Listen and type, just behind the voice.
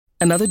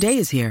Another day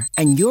is here,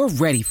 and you're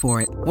ready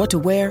for it. What to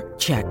wear?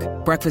 Check.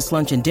 Breakfast,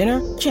 lunch, and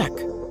dinner? Check.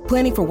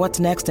 Planning for what's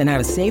next and how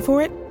to save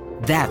for it?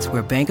 That's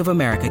where Bank of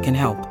America can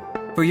help.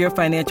 For your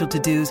financial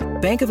to-dos,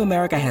 Bank of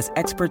America has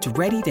experts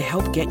ready to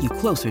help get you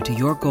closer to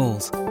your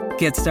goals.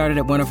 Get started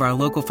at one of our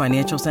local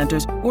financial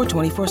centers or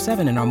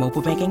 24/7 in our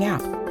mobile banking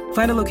app.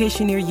 Find a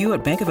location near you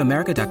at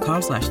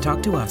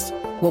bankofamerica.com/talktous.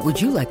 What would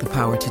you like the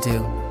power to do?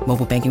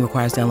 Mobile banking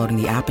requires downloading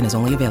the app and is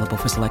only available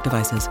for select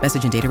devices.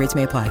 Message and data rates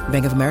may apply.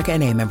 Bank of America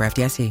N.A., member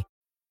FDIC.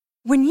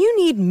 When you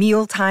need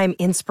mealtime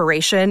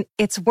inspiration,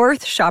 it's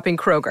worth shopping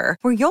Kroger,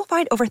 where you'll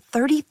find over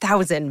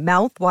 30,000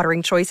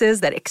 mouth-watering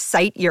choices that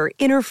excite your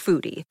inner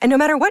foodie. And no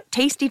matter what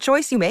tasty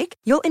choice you make,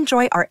 you'll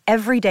enjoy our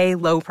everyday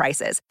low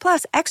prices,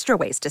 plus extra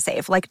ways to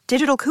save, like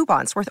digital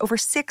coupons worth over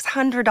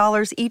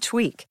 $600 each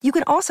week. You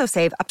can also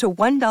save up to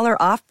 $1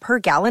 off per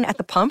gallon at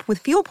the pump with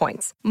fuel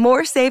points.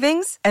 More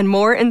savings and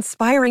more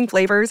inspiring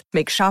flavors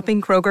make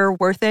shopping Kroger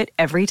worth it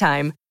every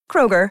time.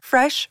 Kroger,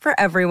 fresh for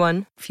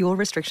everyone. Fuel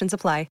restrictions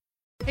apply.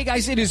 Hey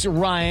guys, it is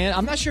Ryan.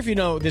 I'm not sure if you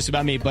know this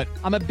about me, but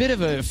I'm a bit of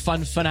a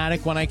fun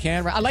fanatic when I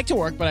can. I like to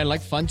work, but I like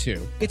fun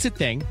too. It's a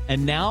thing.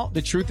 And now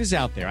the truth is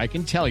out there. I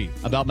can tell you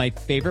about my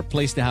favorite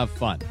place to have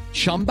fun.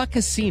 Chumba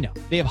Casino.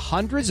 They have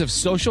hundreds of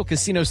social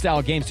casino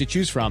style games to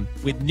choose from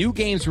with new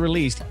games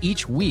released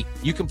each week.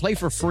 You can play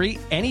for free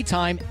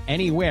anytime,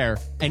 anywhere.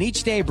 And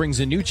each day brings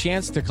a new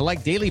chance to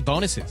collect daily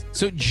bonuses.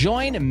 So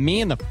join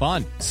me in the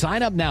fun.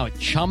 Sign up now at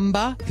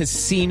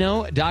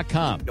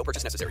ChumbaCasino.com. No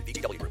purchase necessary.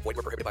 VGW Group. Void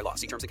where prohibited by law.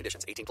 See terms and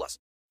conditions. 18+.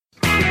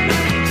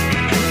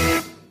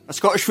 A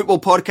Scottish football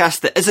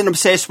podcast that isn't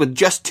obsessed with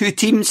just two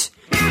teams,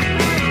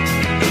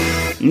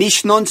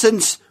 niche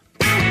nonsense,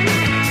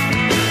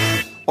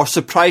 or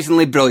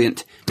surprisingly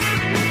brilliant.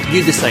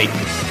 You decide.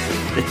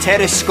 The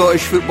Terrace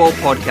Scottish Football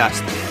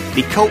Podcast.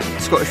 The cult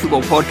Scottish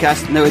football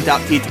podcast now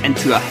adapted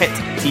into a hit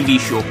TV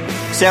show.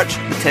 Search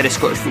the Terrace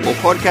Scottish Football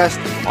Podcast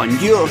on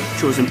your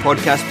chosen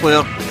podcast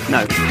player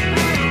now.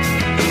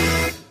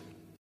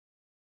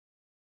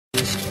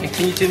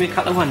 Can you do me a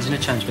couple of ones in a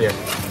change? Yeah.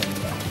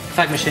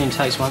 Fag machine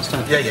takes once,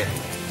 don't it? Yeah.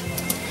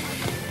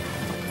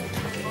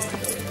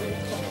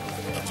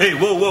 Hey,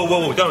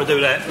 whoa, don't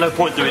do that. No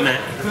point doing that.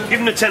 Give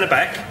him the tenner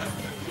back,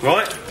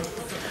 right?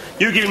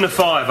 You give him the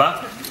fiver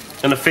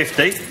and the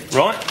 50,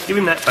 right? Give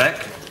him that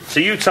back. So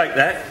you take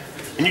that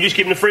and you just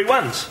give him the free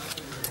ones,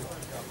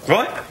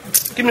 right?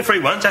 Give him the free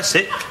ones, that's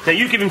it. Now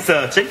you give him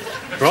 30,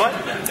 right?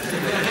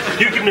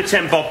 You give him the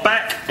 10 bob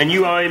back and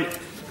you owe him,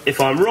 if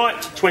I'm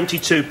right,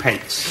 22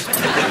 pence.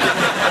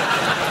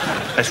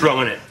 That's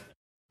wrong, isn't it?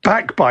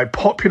 Back by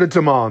popular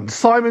demand,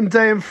 Simon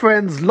Day and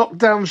Friends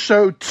Lockdown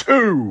Show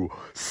 2,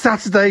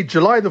 Saturday,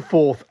 July the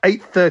 4th,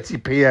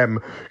 8:30pm.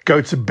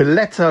 Go to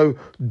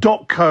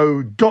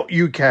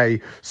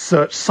biletto.co.uk,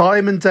 search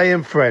Simon Day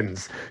and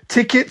Friends.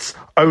 Tickets,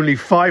 only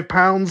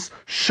 £5.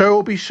 Show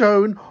will be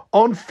shown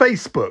on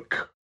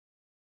Facebook.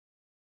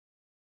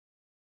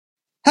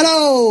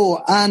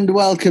 Hello and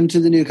welcome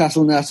to the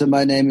Newcastle Natter.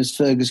 My name is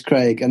Fergus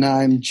Craig and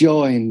I'm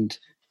joined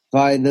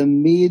by the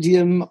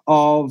medium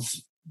of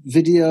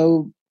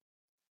video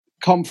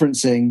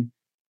conferencing,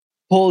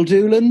 Paul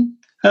Doolan.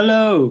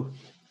 Hello.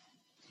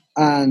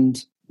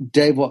 And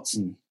Dave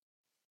Watson.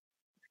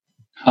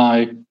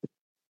 Hi.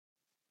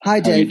 Hi,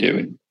 Dave. How are you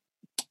doing?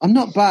 I'm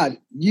not bad.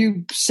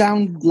 You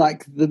sound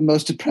like the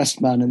most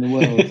depressed man in the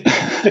world.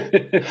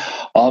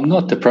 I'm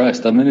not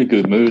depressed. I'm in a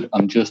good mood.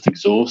 I'm just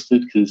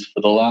exhausted because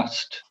for the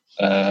last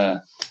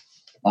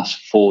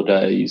 4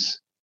 days,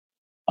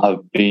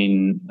 I've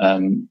been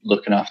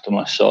looking after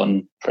my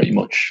son pretty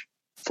much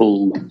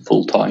full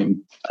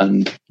time,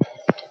 and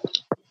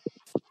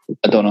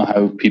I don't know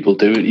how people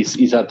do it.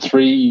 He's had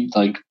 3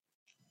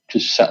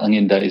 just settling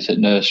in days at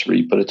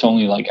nursery, but it's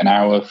only an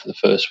hour for the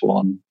first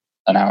one,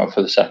 an hour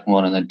for the second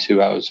one, and then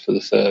 2 hours for the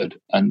third.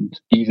 And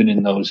even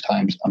in those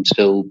times, I'm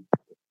still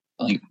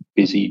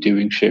busy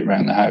doing shit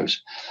around the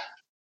house.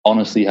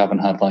 Honestly, haven't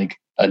had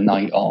a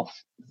night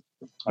off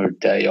or a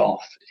day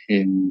off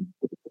in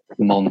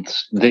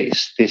months.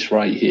 This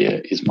right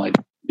here is my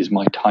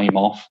time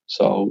off.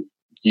 So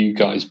you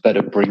guys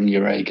better bring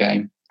your A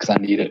game because I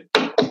need it.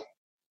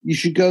 You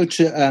should go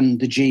to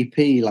the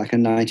GP like a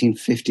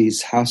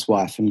 1950s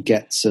housewife and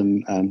get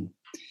some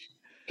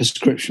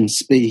prescription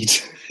speed.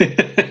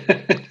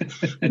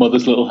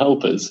 Mother's Little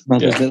Helpers.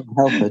 Little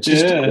Helper.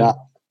 Just do that.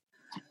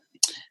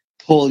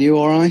 Paul, you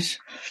all right?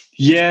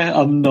 Yeah,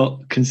 I'm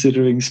not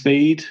considering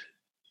speed.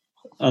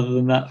 Other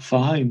than that,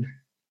 fine.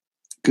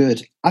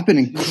 Good. I've been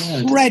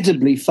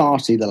incredibly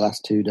farty the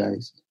last 2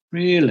 days.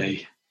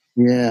 Really?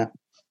 Yeah.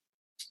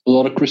 A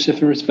lot of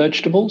cruciferous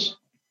vegetables?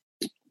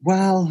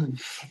 Well,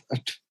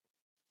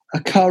 a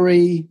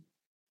curry,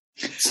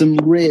 some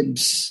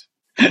ribs.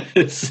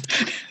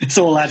 it's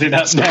all adding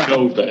up now.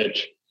 No veg.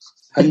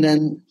 And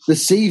then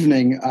this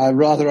evening,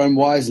 rather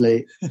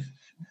unwisely,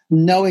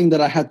 knowing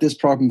that I had this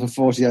problem for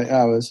 48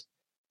 hours,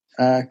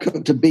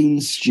 cooked a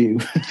bean stew.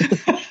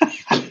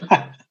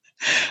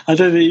 I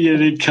don't think you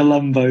need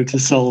Columbo to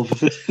solve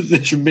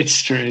this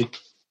mystery.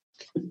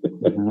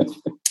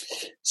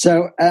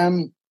 So,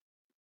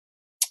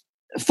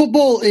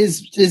 football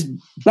is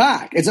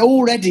back. It's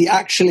already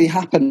actually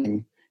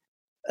happening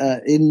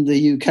in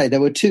the UK.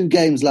 There were 2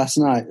 games last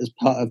night as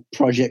part of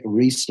Project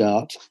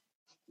Restart,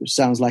 which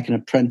sounds like an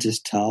apprentice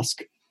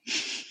task.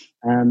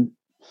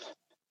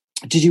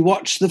 Did you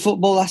watch the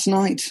football last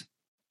night,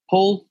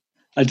 Paul?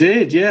 I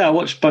did, yeah. I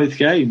watched both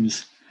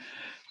games.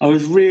 I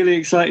was really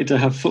excited to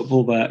have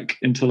football back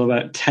until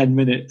about 10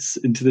 minutes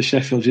into the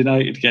Sheffield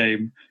United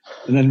game,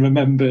 and then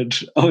remembered,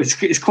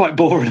 it's quite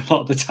boring a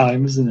lot of the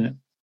time, isn't it?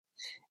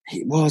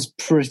 It was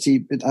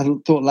pretty. I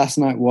thought last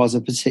night was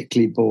a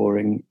particularly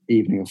boring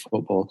evening of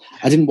football.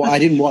 I didn't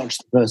watch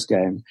the first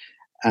game,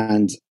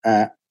 and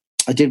I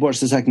did watch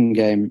the second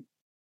game,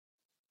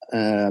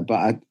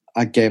 but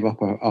I gave up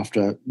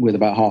after with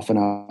about half an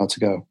hour to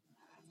go.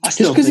 Just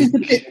because it's a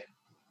bit.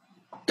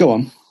 Go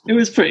on. It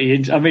was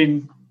pretty. I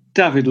mean,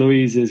 David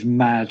Luiz's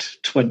mad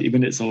 20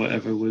 minutes or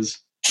whatever was.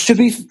 To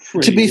be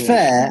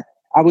fair,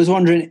 I was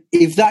wondering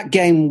if that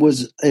game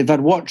was, if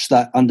I'd watched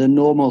that under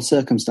normal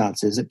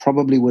circumstances, it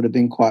probably would have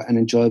been quite an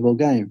enjoyable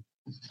game.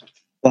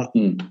 But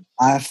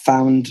I have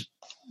found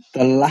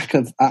the lack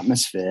of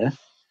atmosphere,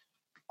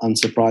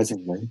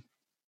 unsurprisingly,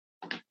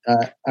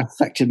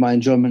 affected my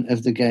enjoyment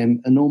of the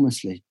game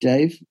enormously.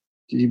 Dave,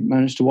 did you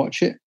manage to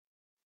watch it?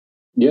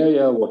 Yeah,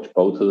 I watched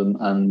both of them,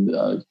 and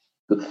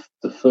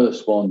the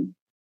first one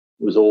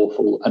was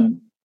awful. And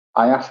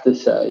I have to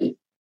say,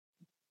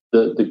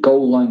 the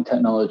goal line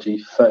technology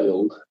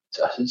failed.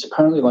 It's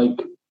apparently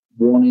like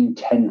 1 in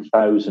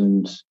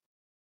 10,000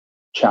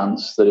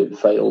 chance that it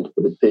failed,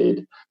 but it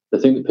did. The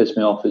thing that pissed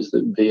me off is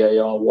that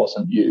VAR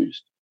wasn't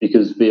used,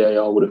 because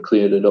VAR would have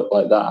cleared it up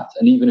like that.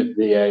 And even if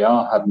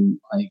VAR hadn't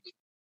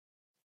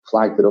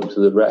flagged it up to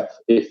the ref,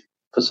 if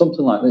for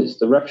something like this,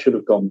 the ref should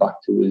have gone back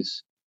to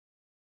his,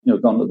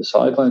 gone to the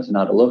sidelines and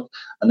had a look.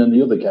 And then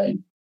the other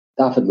game,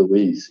 David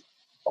Luiz,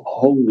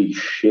 holy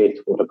shit,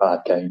 what a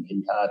bad game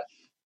he had.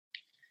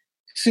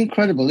 It's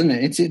incredible, isn't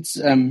it? It's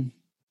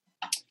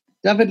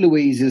David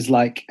Luiz is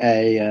like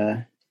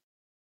I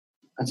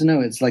don't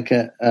know, it's like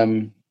a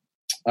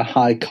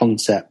high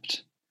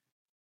concept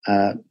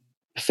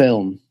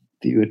film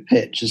that you would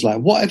pitch. It's like,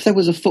 what if there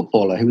was a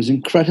footballer who was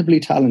incredibly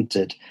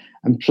talented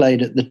and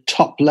played at the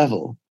top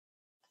level,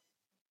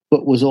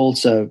 but was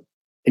also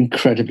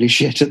incredibly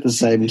shit at the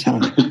same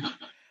time?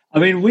 I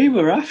mean, we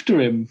were after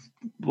him,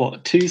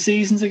 2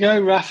 seasons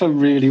ago? Rafa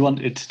really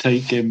wanted to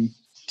take him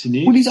to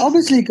Newcastle. Well, he's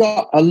obviously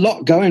got a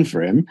lot going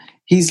for him.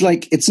 He's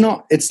like, it's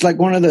like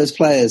one of those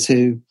players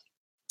who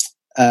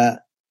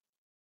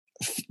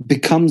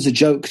becomes a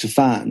joke to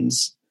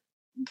fans,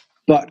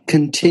 but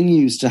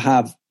continues to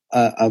have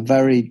a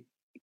very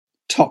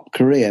top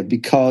career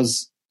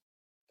because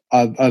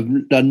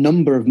a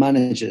number of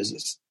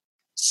managers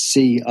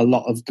see a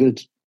lot of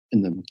good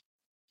in them.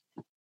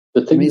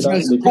 The thing it's no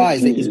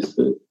surprise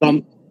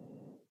that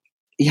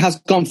he has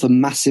gone for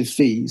massive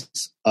fees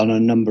on a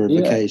number of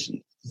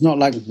occasions. It's not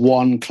like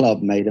one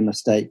club made a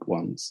mistake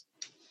once.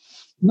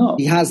 No,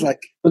 he has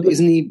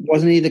wasn't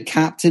he the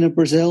captain of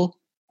Brazil?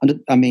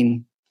 And I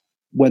mean,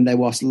 when they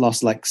lost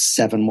like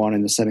 7-1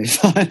 in the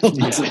semi-final.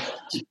 Yeah.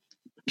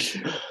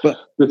 But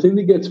the thing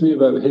that gets me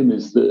about him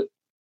is that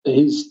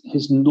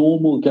his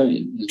normal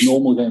game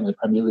in the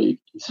Premier League,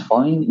 he's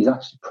fine. He's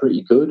actually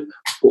pretty good.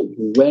 But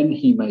when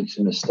he makes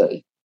a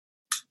mistake,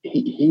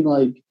 he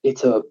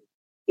it's a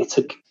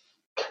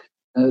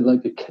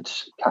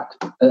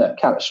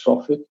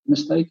catastrophic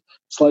mistake.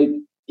 It's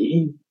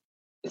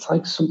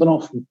like something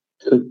off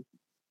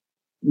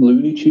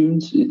Looney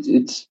Tunes.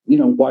 It's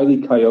Wile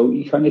E.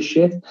 Coyote kind of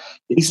shit.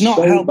 He's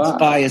not helped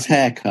by his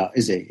haircut,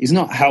 is he? He's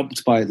not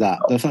helped by that.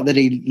 The fact that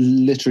he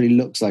literally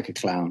looks like a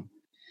clown.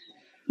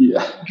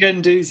 Yeah,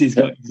 Guendouzi's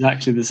got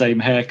exactly the same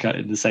haircut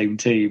in the same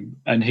team,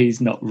 and he's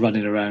not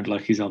running around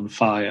like he's on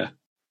fire.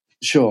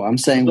 Sure, I'm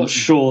saying... I'm not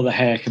sure the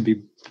hair can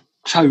be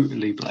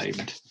totally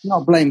blamed.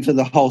 Not blamed for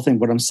the whole thing.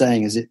 What I'm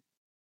saying is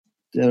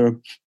there are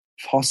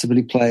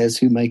possibly players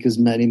who make as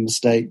many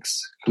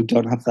mistakes who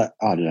don't have that...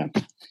 I don't know.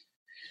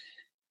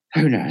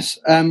 Who knows?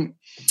 But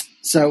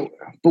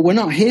we're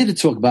not here to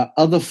talk about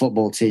other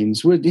football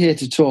teams. We're here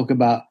to talk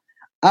about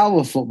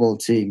our football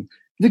team,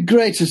 the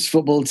greatest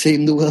football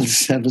team the world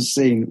has ever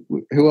seen,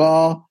 who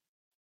are,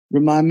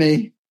 remind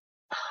me...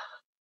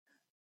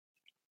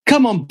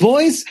 Come on,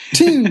 boys.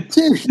 Two.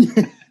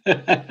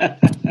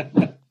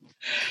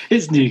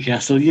 It's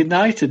Newcastle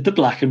United, the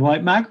black and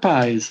white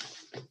Magpies.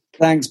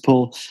 Thanks,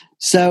 Paul.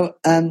 So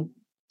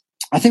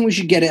I think we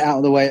should get it out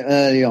of the way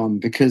early on,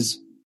 because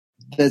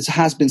there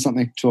has been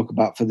something to talk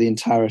about for the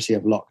entirety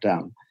of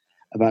lockdown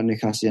about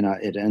Newcastle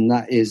United, and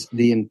that is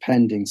the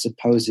impending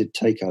supposed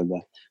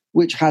takeover,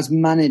 which has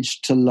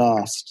managed to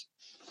last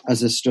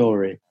as a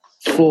story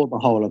for the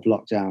whole of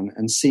lockdown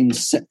and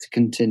seems set to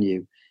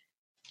continue.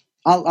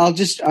 I'm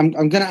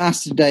going to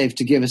ask Dave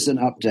to give us an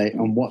update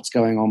on what's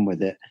going on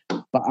with it,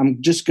 but I'm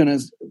just going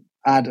to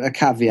add a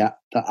caveat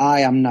that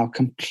I am now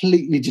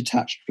completely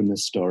detached from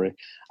this story.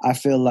 I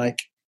feel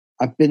like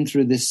I've been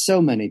through this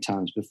so many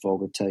times before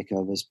with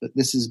takeovers, but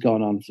this has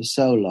gone on for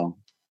so long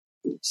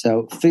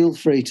So feel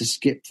free to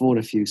skip forward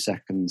a few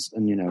seconds,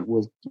 and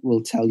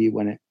we'll tell you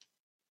when it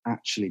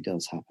actually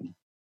does happen.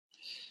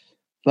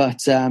 But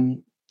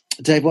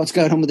Dave, what's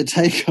going on with the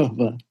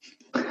takeover?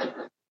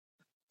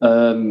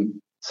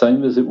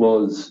 Same as it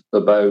was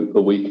about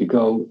a week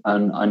ago,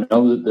 and I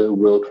know that the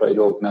World Trade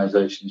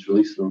Organization has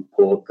released a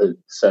report that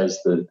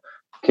says that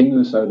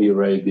Kingdom of Saudi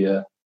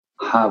Arabia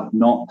have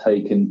not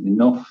taken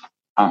enough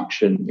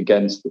action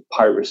against the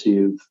piracy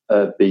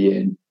of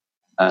beIN,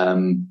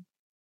 and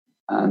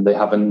they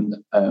haven't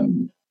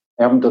done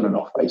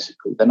enough.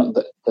 Basically,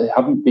 they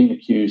haven't been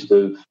accused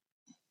of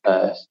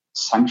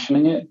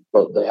sanctioning it,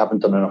 but they haven't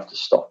done enough to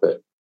stop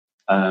it.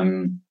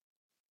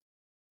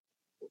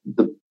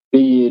 The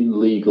beIN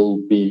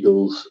legal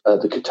beagles,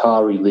 the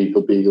Qatari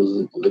legal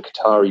beagles, the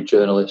Qatari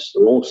journalists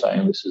are all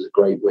saying this is a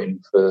great win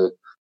for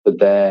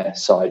their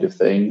side of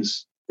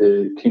things.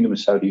 The Kingdom of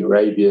Saudi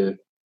Arabia,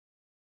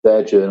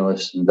 their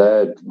journalists and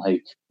their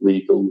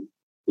legal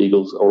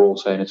beagles are all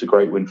saying it's a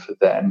great win for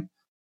them.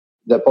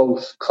 They're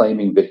both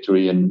claiming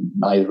victory, and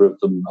neither of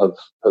them have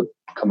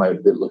come out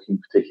of it looking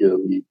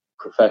particularly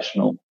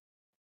professional.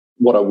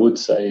 What I would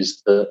say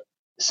is that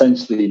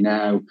essentially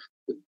now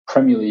the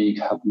Premier League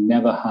have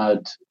never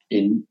had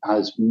in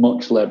as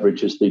much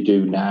leverage as they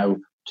do now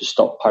to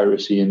stop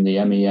piracy in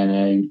the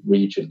MENA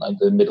region, like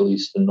the Middle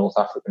East and North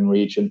African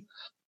region,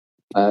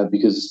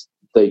 because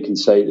they can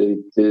say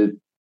to the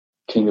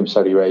Kingdom of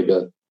Saudi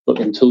Arabia, look,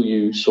 until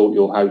you sort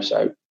your house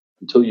out,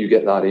 until you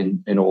get that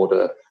in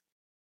order,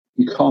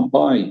 you can't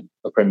buy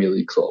a Premier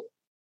League club.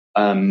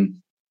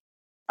 And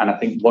I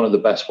think one of the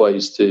best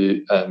ways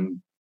to,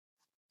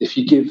 if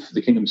you give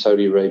the Kingdom of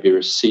Saudi Arabia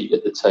a seat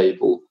at the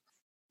table,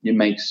 it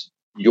makes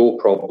your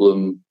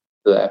problem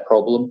their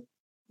problem.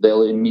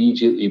 They'll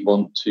immediately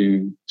want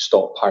to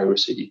stop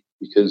piracy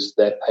because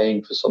they're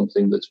paying for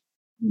something that's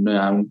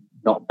now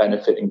not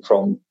benefiting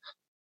from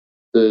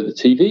the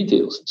TV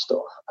deals and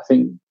stuff. I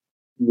think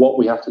what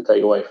we have to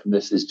take away from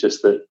this is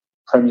just that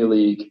Premier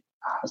League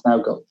has now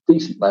got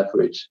decent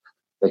leverage.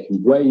 They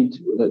can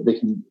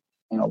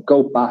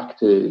go back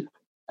to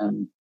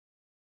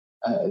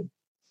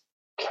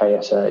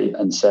KSA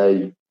and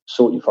say,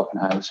 sort your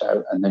fucking house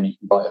out, and then you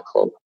can buy a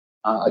club.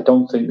 I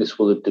don't think this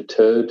will have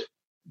deterred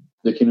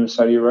the Kingdom of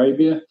Saudi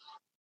Arabia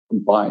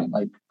from buying,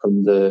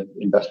 from the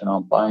investment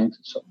on buying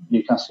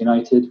Newcastle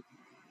United.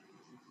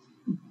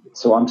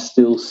 So I'm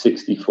still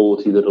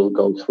 60-40 that it'll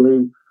go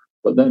through.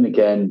 But then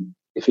again,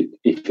 if it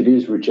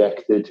is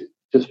rejected,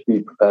 just be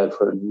prepared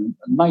for a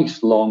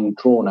nice, long,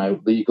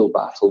 drawn-out legal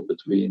battle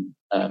between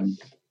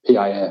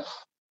PIF,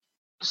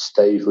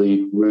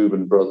 Staveley,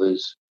 Reuben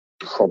Brothers,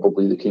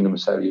 probably the Kingdom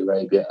of Saudi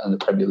Arabia, and the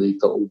Premier League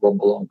that will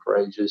rumble on for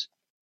ages.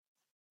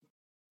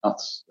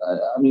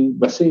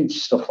 We're seeing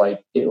stuff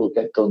like it'll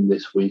get done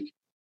this week.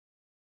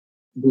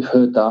 We've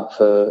heard that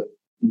for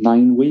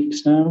 9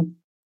 weeks now.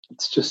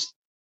 It's just,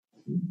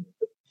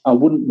 I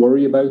wouldn't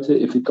worry about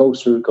it. If it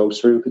goes through, it goes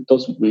through. If it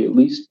doesn't, we at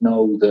least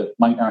know that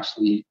Mike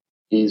Ashley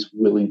is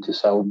willing to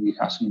sell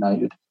Newcastle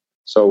United.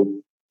 So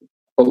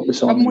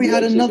focus on. Haven't we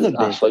had another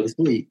bid this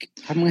week?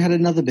 Haven't we had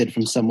another bid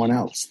from someone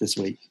else this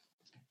week?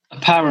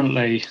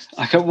 Apparently,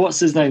 what's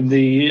his name?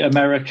 The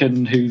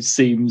American who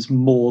seems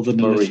more than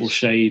Maurice. A little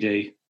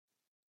shady.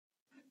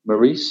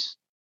 Morris?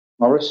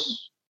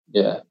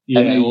 Yeah.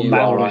 Or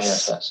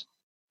Maurice.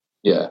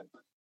 Yeah.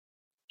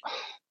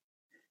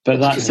 But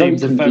that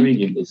seems a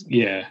very...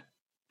 Yeah.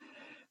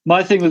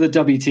 My thing with the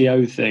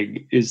WTO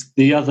thing is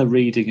the other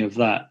reading of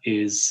that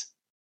is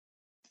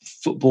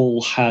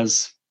football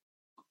has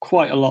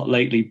quite a lot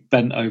lately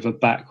bent over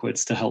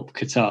backwards to help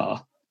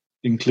Qatar,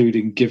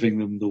 including giving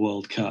them the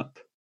World Cup.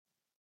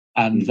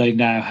 And they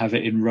now have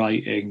it in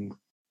writing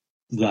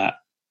that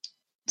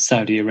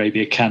Saudi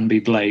Arabia can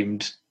be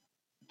blamed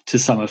to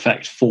some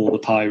effect for the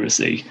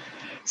piracy.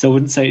 So I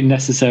wouldn't say it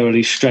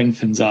necessarily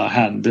strengthens our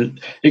hand.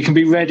 It can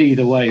be read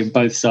either way, and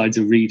both sides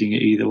are reading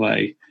it either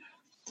way.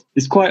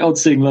 It's quite odd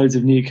seeing loads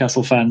of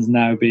Newcastle fans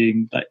now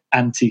being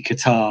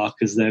anti-Qatar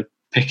because they're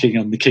picking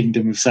on the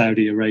Kingdom of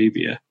Saudi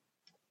Arabia.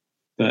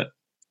 But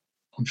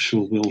I'm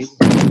sure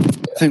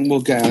I think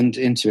we'll get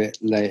into it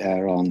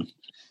later on.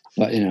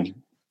 But,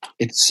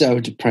 it's so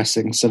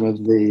depressing, some of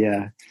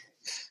the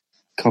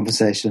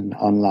conversation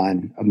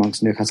online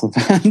amongst Newcastle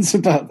fans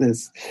about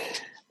this.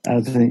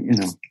 I think,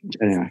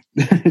 anyway,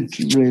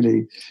 it's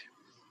really,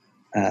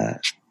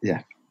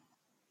 yeah.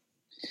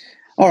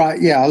 All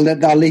right, yeah,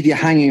 I'll leave you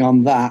hanging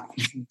on that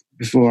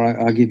before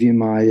I give you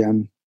my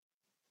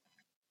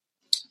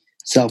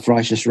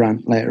self-righteous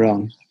rant later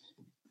on.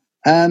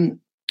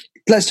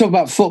 Let's talk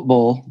about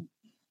football,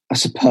 I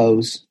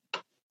suppose.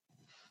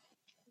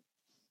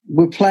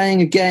 We're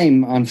playing a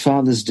game on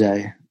Father's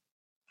Day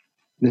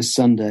this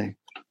Sunday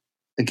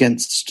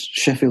against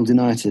Sheffield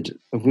United.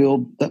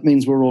 That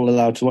means we're all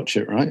allowed to watch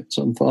it, right? It's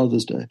on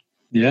Father's Day.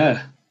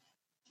 Yeah.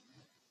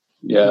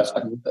 Yeah,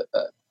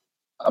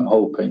 I'm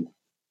hoping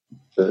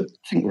that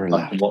I think we're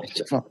allowed.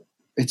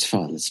 It's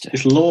Father's Day.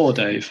 It's law,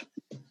 Dave.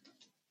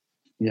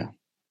 Yeah.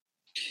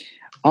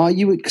 Are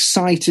you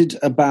excited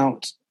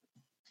about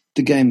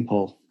the game,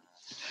 Paul?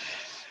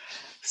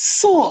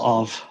 Sort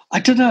of. I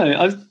don't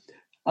know.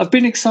 I've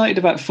been excited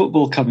about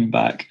football coming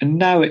back, and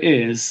now it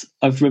is.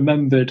 I've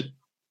remembered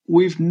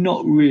we've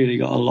not really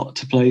got a lot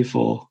to play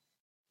for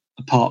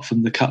apart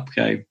from the cup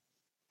game.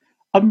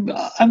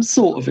 I'm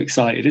sort of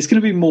excited. It's going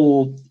to be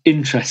more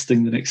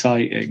interesting than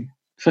exciting,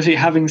 especially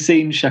having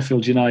seen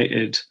Sheffield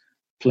United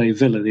play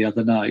Villa the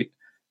other night.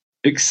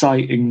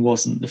 Exciting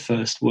wasn't the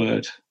first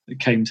word that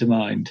came to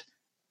mind,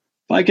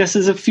 but I guess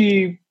there's a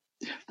few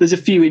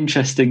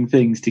interesting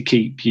things to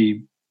keep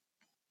you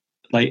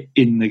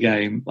in the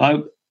game.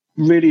 I'm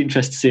really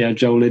interested to see how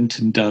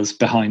Joelinton does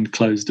behind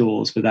closed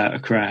doors without a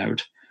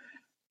crowd,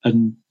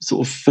 and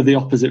sort of for the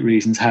opposite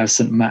reasons how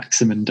St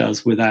Maximin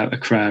does without a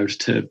crowd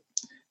to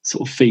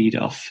sort of feed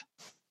off.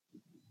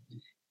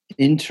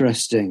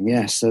 Interesting,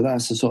 yes. So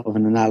that's a sort of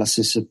an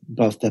analysis of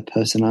both their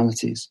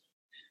personalities.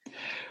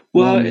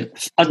 Well,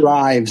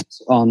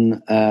 thrives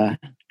on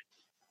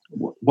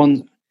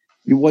one.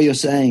 What you're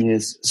saying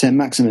is St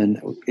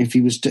Maximin, if he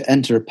was to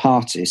enter a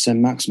party, St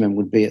Maximin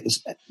would be at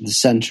the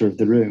centre of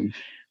the room.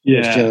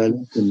 Yeah.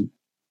 Joelinton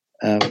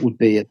would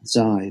be at the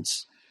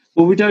sides.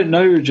 Well, we don't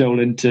know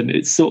Joelinton.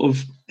 It's sort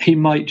of, he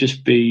might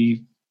just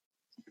be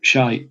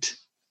shite,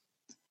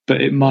 but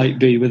it might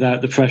be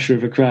without the pressure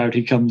of a crowd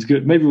he comes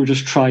good. Maybe we'll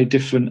just try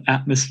different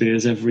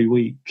atmospheres every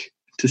week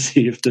to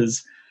see if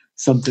there's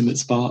something that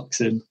sparks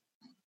him.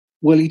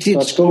 Well, he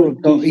did score a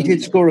goal. He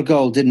did score a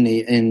goal, didn't he,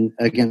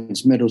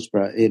 against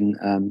Middlesbrough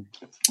in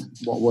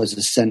what was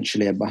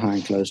essentially a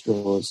behind closed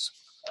doors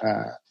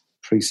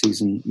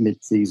pre-season,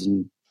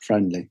 mid-season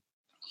friendly.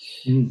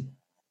 Mm.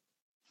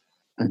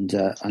 And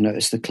I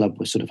noticed the club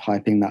was sort of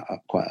hyping that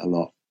up quite a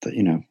lot. But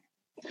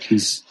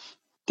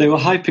they were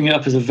hyping it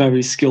up as a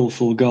very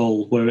skillful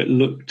goal, where it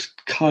looked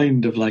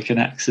kind of like an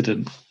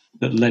accident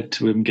that led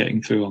to him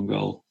getting through on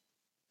goal.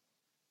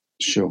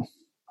 Sure.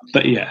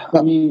 But yeah,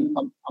 I mean,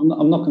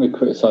 I'm not going to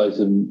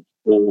criticise him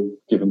or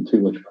give him too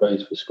much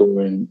praise for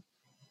scoring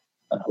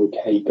an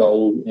okay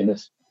goal in a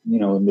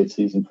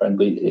mid-season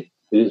friendly.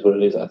 It is what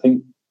it is. I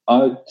think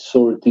I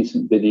saw a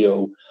decent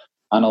video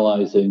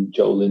analysing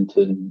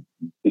Joelinton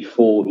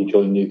before he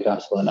joined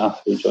Newcastle and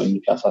after he joined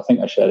Newcastle. I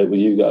think I shared it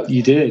with you guys.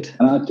 You did,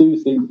 and I do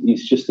think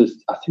he's just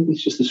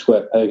a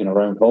square peg in a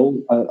round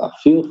hole. I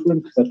feel for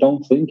him because I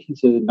don't think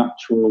he's a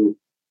natural.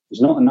 He's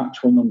not a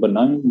natural number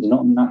 9. He's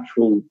not a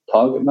natural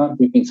target man.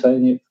 We've been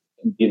saying it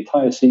the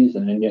entire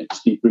season, and yet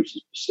Steve Bruce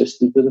has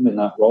persisted with him in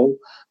that role.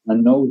 I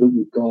know that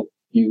we've got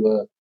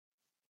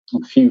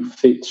a few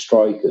fit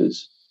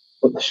strikers,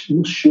 but there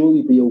must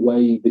surely be a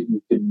way that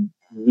you can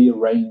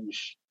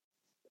rearrange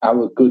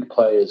our good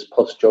players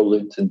plus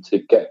Joelinton to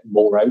get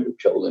more out of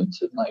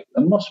Joelinton.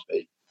 There must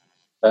be.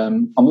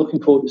 I'm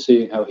looking forward to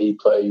seeing how he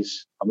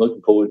plays. I'm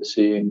looking forward to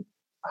seeing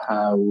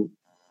how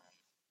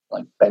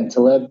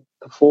Bentaleb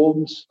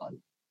performs,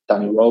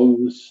 Danny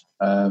Rose,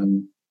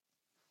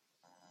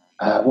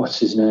 what's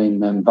his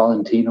name,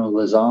 Valentino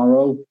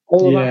Lazaro.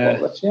 All of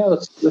that.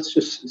 Let's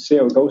just see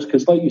how it goes,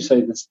 because like you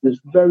say, there's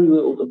very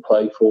little to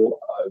play for.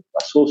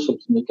 I saw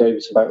something that gave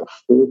us about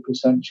a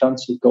 4%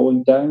 chance of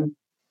going down.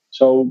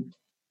 So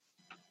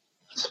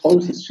I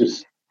suppose it's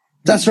just...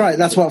 That's right.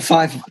 That's what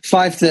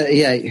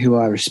 538, who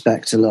I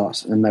respect a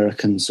lot, an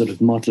American sort of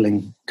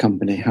modelling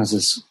company, has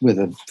us with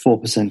a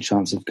 4%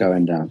 chance of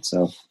going down.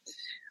 So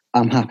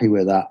I'm happy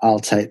with that. I'll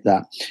take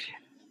that.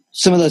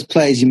 Some of those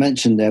players you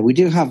mentioned there, we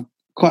do have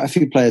quite a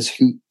few players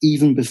who,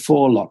 even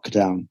before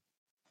lockdown,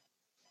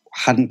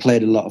 hadn't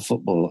played a lot of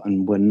football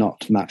and were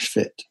not match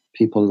fit.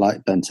 People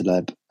like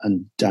Bentaleb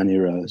and Danny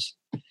Rose.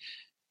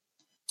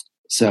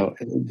 So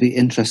it would be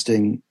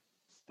interesting.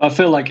 I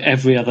feel like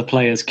every other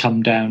player's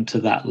come down to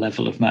that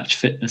level of match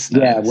fitness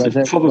now. Yeah, so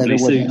it probably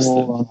suits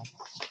them.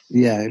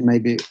 Yeah,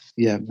 maybe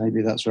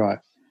that's right.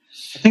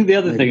 I think the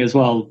other thing as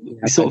well,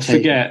 we sort of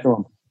forget,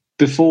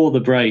 before the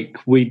break,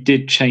 we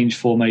did change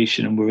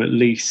formation and we're at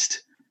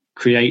least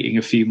creating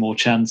a few more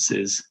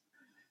chances.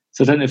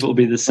 So I don't know if it'll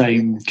be the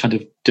same kind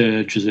of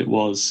dirge as it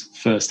was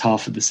first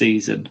half of the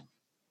season.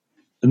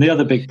 And the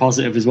other big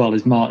positive as well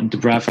is Martin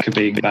Dubravka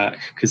being back,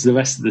 because the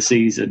rest of the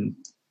season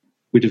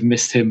we'd have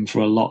missed him for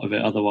a lot of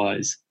it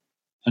otherwise.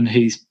 And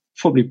he's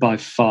probably by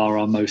far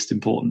our most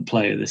important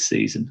player this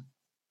season.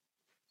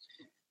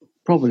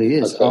 Probably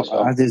is.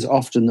 As is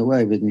often the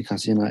way with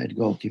Newcastle United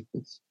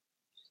goalkeepers.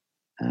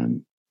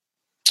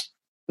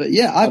 But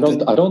yeah, I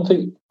think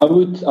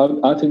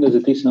there's a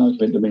decent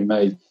argument to be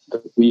made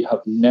that we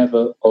have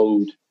never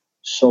owed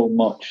so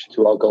much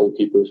to our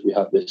goalkeeper as we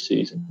have this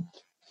season.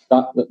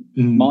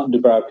 Martin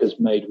Dubravka has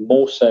made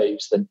more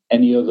saves than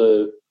any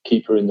other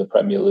keeper in the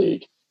Premier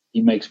League.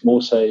 He makes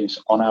more saves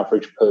on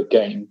average per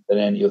game than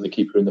any other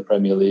keeper in the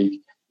Premier League.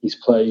 He's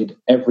played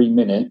every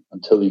minute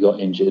until he got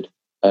injured,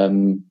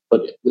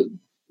 but it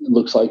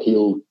looks like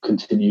he'll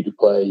continue to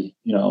play,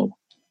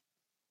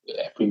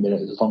 every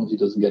minute as long as he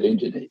doesn't get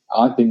injured.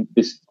 I think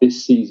this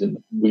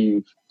season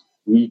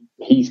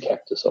he's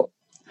kept us up.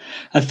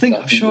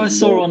 I'm sure I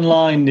saw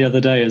online the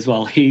other day as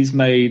well. He's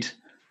made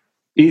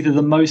either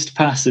the most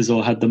passes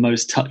or had the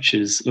most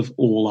touches of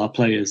all our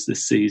players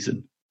this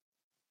season.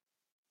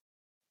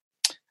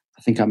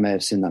 I think I may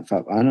have seen that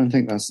fact. I don't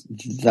think that's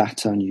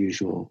that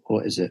unusual,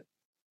 or is it?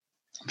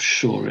 I'm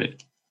sure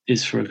it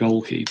is for a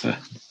goalkeeper.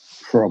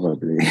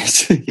 Probably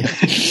is.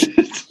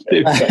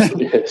 It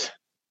definitely is.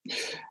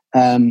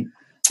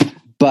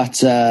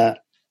 But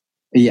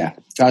yeah,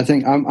 I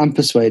think I'm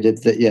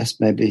persuaded that yes,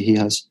 maybe he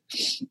has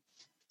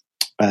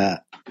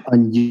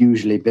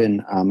unusually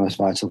been our most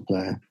vital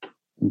player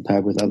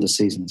compared with other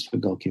seasons for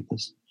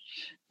goalkeepers.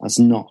 That's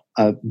not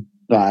a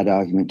bad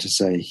argument to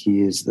say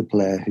he is the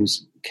player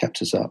who's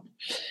kept us up.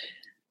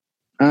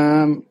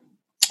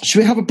 Should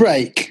we have a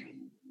break?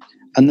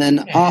 And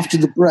then after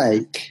the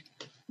break,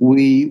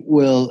 we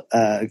will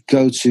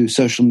go to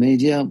social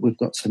media. We've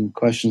got some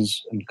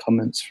questions and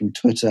comments from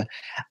Twitter.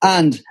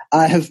 And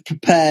I have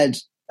prepared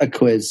a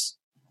quiz,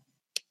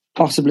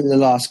 possibly the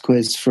last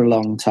quiz for a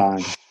long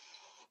time.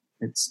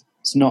 It's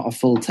not a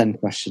full 10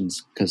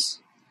 questions because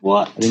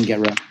I didn't get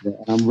around to it.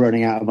 And I'm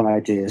running out of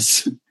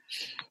ideas.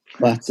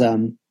 But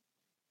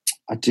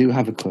I do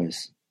have a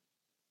quiz,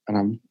 and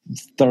I'm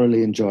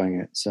thoroughly enjoying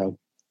it. So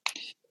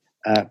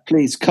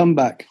please come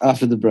back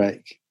after the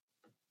break.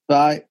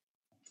 Bye.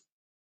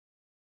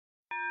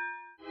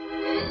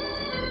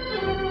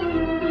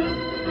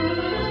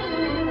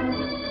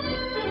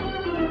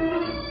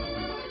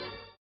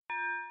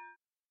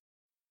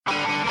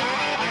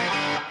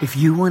 If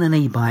you want an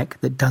e-bike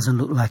that doesn't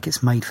look like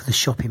it's made for the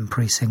shopping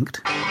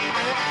precinct,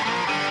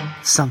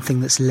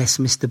 something that's less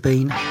Mr.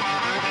 Bean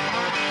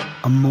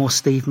and more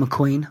Steve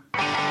McQueen,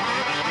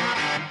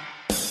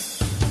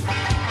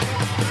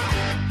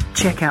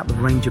 check out the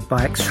range of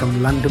bikes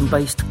from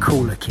London-based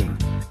Cooler King.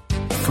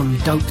 From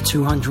dope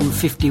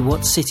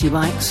 250-watt city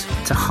bikes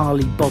to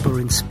Harley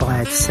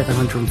Bobber-inspired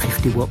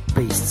 750-watt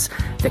beasts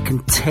that can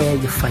tear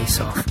your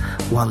face off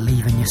while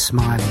leaving your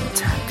smile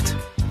intact.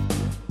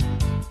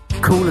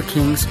 Cooler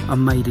Kings are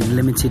made in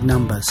limited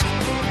numbers,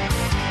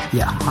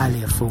 yet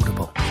highly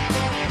affordable.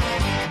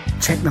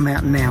 Check them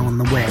out now on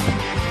the web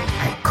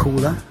at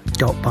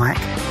cooler.bike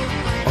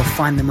or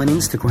find them on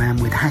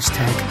Instagram with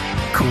hashtag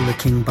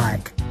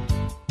CoolerKingBike.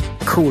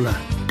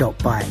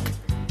 Cooler.bike.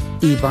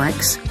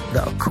 E-bikes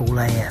that are cool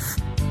AF.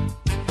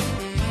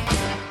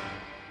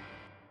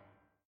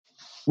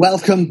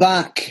 Welcome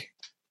back.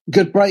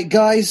 Good break,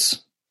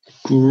 guys.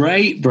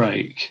 Great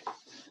break.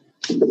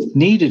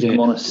 Needed it. I'm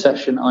on a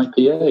session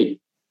IPA.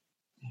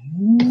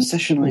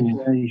 Session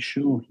IPA,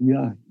 sure.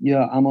 Yeah.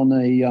 I'm on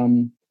a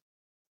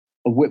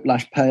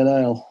Whiplash Pale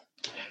Ale.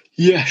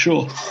 Yeah,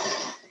 sure.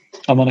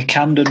 I'm on a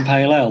Camden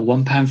Pale Ale,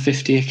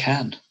 £1.50 a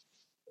can.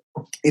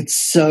 It's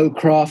so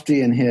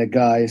crafty in here,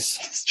 guys.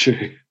 It's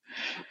true.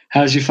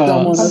 How's your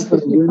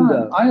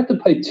farts? I had to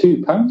pay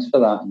 £2 for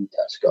that in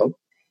Tesco.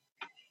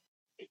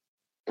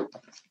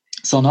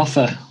 It's on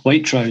offer.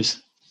 Waitrose.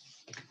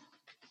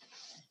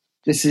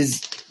 This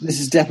is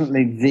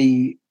definitely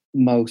the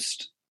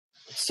most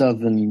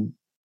southern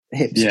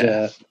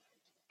hipster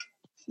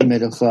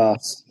middle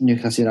class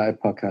Newcastle United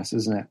podcast,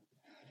 isn't it?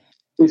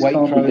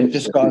 Waitrose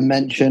just got a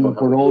mention.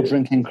 We're all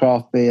drinking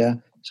craft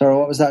beer. Sorry,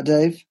 what was that,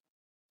 Dave?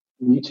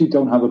 You two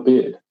don't have a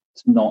beard.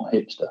 It's not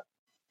hipster.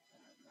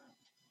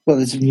 Well,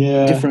 there's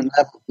different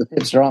levels of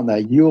hipster, aren't there?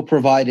 You're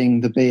providing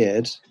the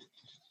beard.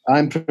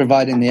 I'm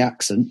providing the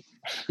accent.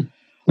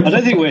 I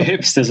don't think we're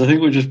hipsters. I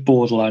think we're just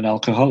borderline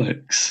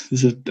alcoholics.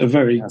 There's a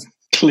very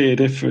clear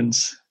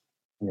difference.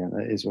 Yeah,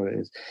 that is what it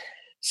is.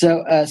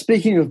 So,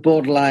 speaking of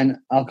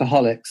borderline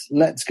alcoholics,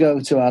 let's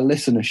go to our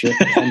listenership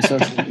on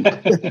social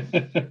media.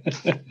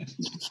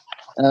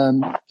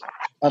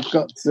 I've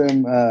got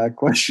some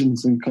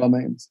questions and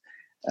comments.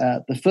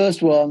 The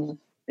first one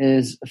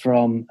is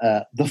from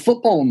The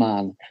Football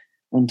Man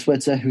on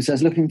Twitter, who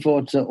says, looking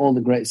forward to all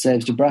the great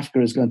saves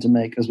Dubravka is going to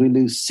make as we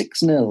lose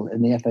 6-0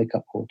 in the FA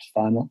Cup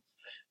quarter-final.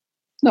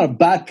 Not a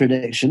bad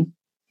prediction.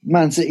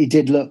 Man City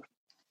did look...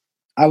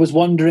 I was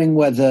wondering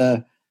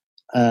whether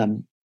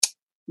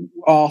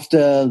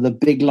after the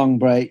big long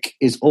break,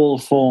 is all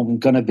form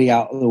going to be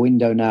out of the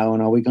window now,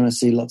 and are we going to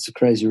see lots of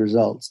crazy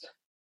results?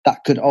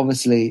 That could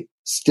obviously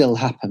still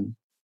happen.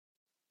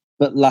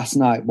 But last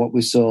night, what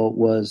we saw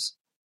was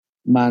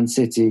Man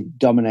City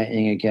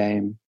dominating a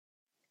game,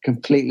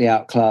 completely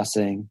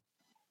outclassing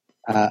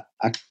a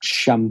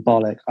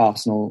shambolic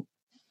Arsenal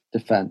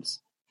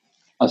defence.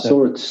 I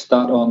saw it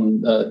stat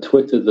on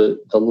Twitter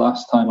that the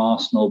last time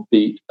Arsenal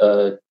beat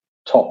a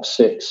top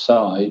 6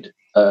 side,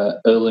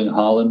 Erling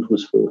Haaland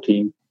was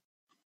 14.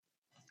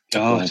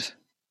 God.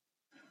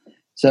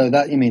 So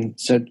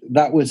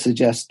that would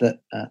suggest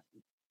that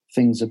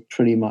things are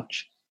pretty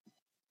much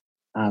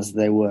as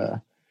they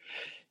were.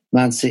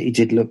 Man City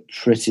did look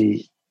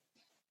pretty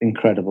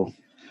incredible.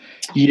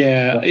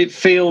 Yeah, it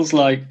feels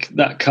like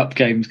that cup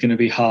game's going to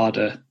be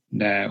harder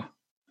now.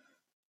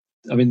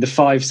 I mean, the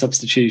 5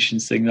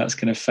 substitutions thing, that's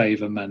going to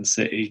favour Man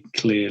City,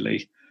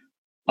 clearly.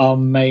 Our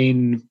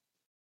main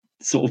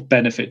sort of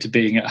benefit to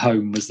being at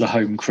home was the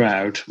home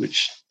crowd,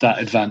 which that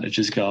advantage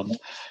has gone.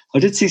 I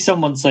did see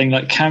someone saying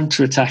like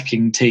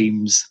counter-attacking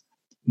teams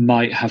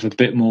might have a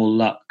bit more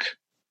luck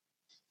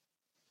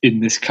in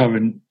this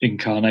current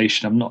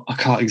incarnation. I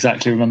can't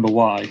exactly remember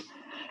why,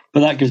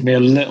 But that gives me a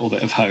little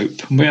bit of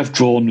hope. We have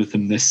drawn with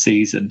them this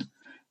season.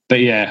 But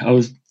yeah, I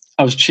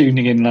was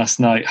tuning in last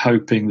night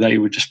hoping they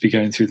would just be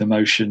going through the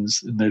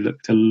motions, and they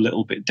looked a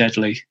little bit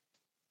deadly.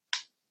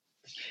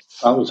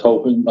 I was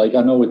hoping, I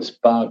know it's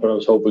bad, but I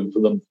was hoping for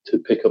them to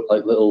pick up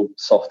little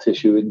soft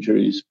tissue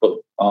injuries, but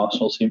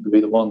Arsenal seem to be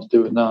the ones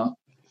doing that.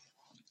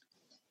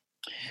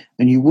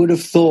 And you would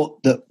have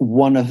thought that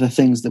one of the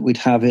things that we'd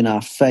have in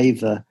our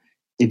favour,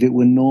 if it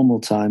were normal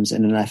times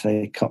in an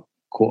FA Cup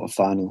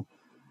quarter-final,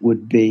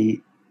 would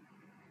be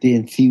the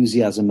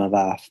enthusiasm of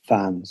our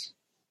fans.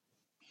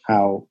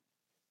 How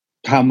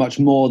much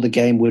more the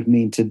game would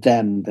mean to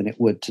them than it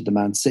would to the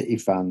Man City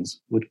fans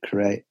would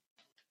create.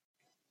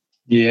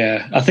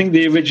 Yeah, I think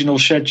the original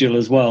schedule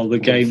as well, the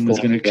game was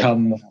going to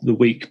come the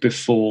week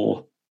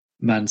before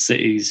Man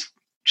City's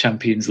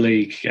Champions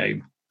League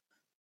game,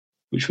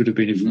 which would have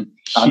been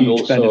a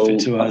huge benefit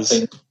to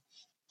us.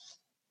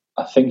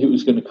 I think it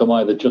was going to come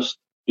either just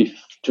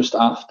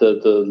after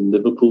the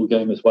Liverpool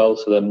game as well,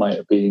 so there might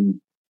have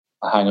been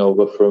a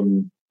hangover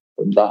from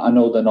that. I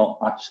know they're not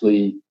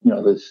actually,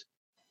 there's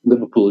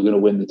Liverpool are going to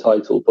win the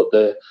title, but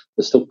there's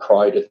still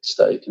pride at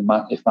stake. And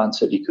if Man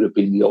City could have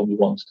been the only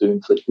ones to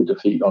inflict the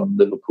defeat on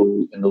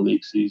Liverpool in the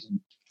league season,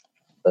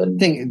 then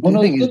the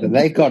thing is that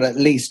they've got at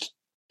least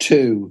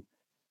 2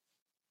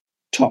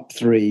 top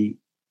 3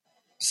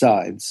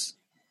 sides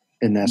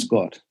in their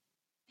squad.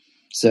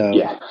 So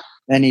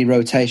any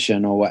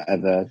rotation or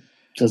whatever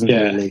doesn't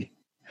really.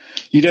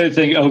 You don't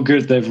think, oh,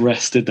 good, they've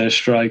rested their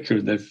striker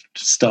and they've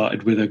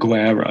started with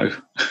Aguero.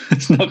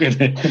 It's not going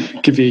to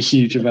give you a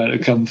huge amount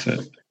of comfort.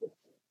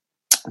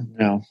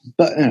 No,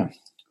 but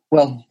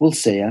well, we'll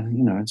see.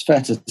 It's fair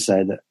to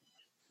say that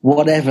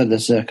whatever the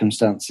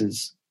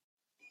circumstances,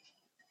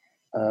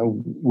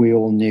 we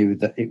all knew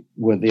that it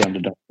were the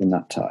underdog in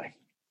that tie.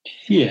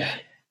 Yeah.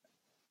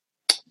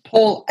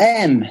 Paul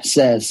M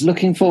says,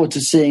 looking forward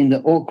to seeing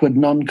the awkward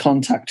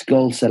non-contact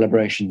goal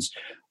celebrations.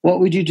 What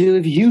would you do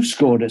if you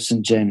scored at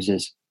St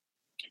James's?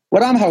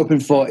 What I'm hoping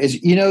for is,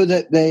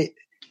 that they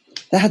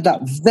had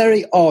that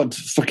very odd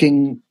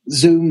fucking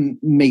Zoom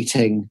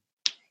meeting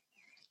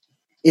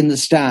in the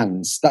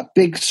stands, that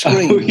big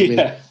screen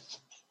with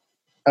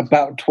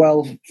about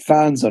 12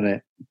 fans on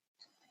it.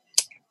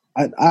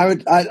 I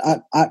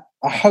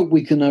hope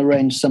we can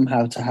arrange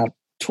somehow to have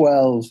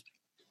 12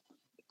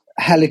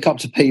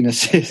 helicopter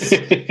penises.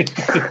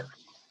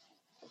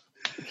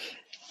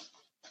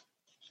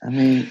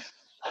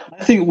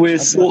 I think we're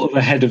sort of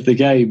ahead of the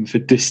game for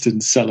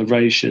distance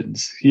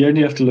celebrations. You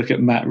only have to look at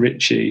Matt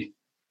Ritchie.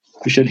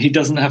 He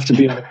doesn't have to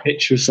be on a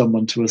pitch with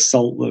someone to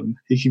assault them.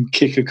 He can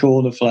kick a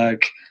corner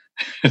flag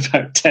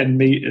about 10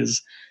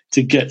 metres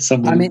to get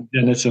someone's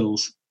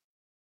genitals.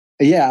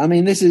 Yeah,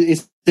 this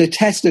is the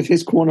test of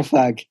his corner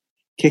flag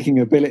kicking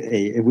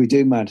ability. If we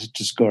do manage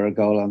to score a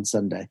goal on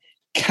Sunday,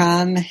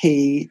 can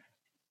he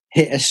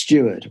hit a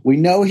steward? We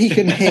know he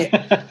can hit...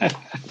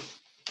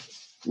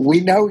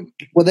 We know,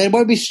 well, there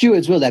won't be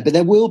stewards, will there? But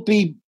there will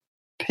be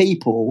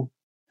people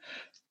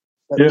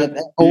in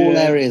all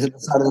areas at the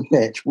side of the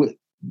pitch.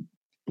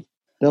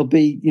 There'll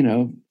be,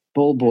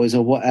 ball boys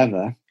or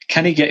whatever.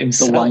 Can he get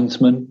himself? The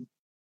linesman.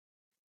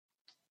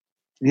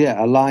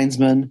 Yeah, a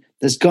linesman.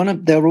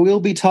 There will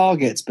be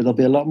targets, but they'll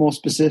be a lot more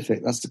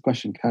specific. That's the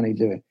question. Can he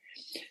do it?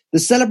 The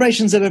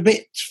celebrations are a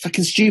bit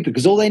fucking stupid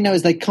because all they know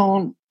is they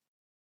can't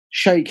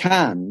shake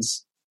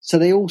hands. So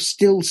they all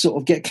still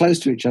sort of get close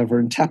to each other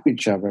and tap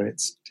each other.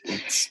 It's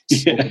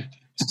It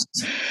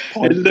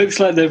looks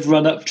like they've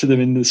run up to them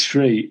in the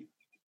street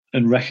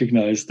and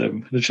recognised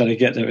them. They're trying to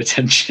get their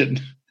attention.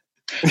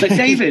 Like,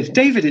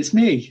 David, it's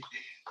me.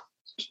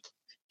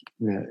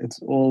 Yeah, it's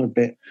all a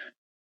bit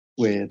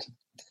weird.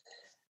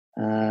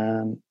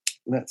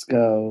 Let's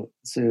go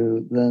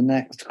to the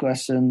next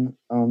question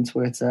on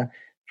Twitter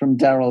from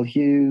Daryl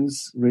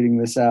Hughes, reading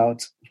this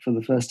out for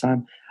the first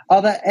time.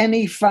 Are there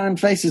any fan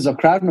faces or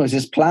crowd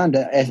noises planned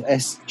at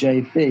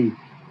SJP?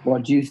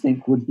 What do you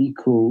think would be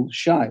cool?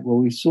 Shite. Well,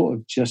 we sort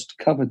of just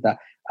covered that.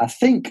 I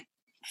think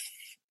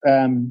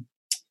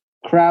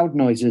crowd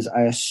noises,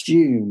 I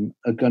assume,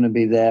 are going to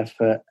be there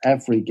for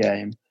every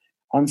game.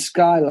 On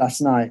Sky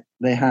last night,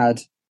 they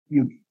had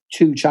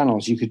 2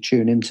 channels you could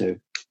tune into.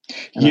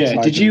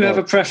 Yeah, did you have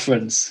a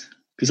preference?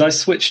 Because I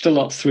switched a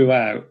lot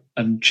throughout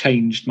and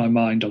changed my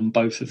mind on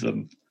both of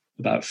them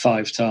about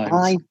 5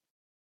 times.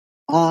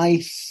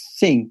 I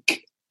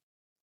think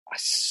I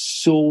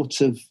sort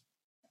of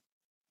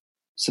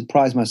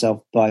surprised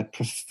myself by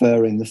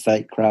preferring the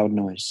fake crowd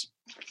noise.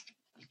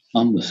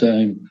 I'm the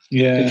same.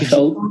 Yeah. It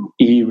felt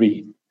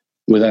eerie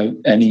without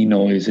any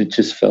noise. It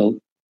just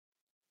felt...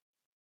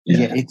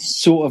 Yeah, it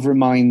sort of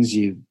reminds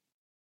you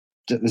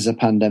that there's a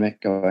pandemic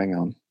going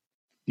on.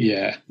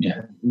 Yeah.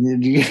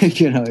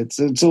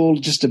 It's all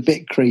just a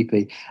bit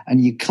creepy,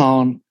 and you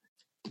can't...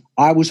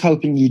 I was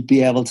hoping you'd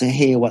be able to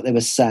hear what they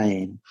were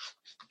saying,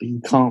 but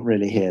you can't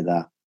really hear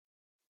that.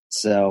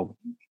 So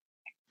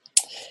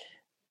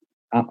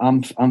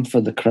I'm for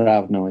the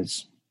crowd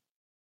noise.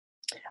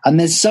 And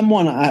there's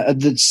someone at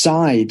the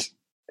side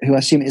who I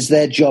assume it's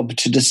their job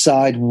to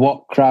decide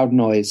what crowd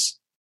noise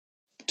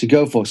to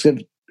go for. So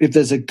if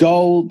there's a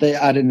goal, they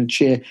add in a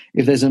cheer.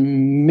 If there's a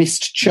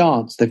missed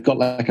chance, they've got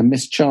like a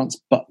missed chance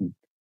button.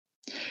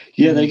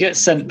 Yeah, they get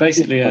sent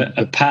basically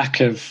a pack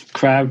of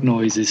crowd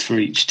noises for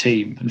each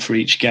team and for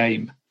each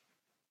game.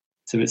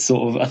 So it's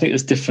sort of, I think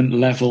there's different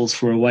levels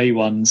for away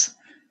ones.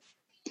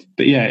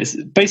 But yeah, it's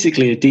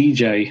basically a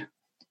DJ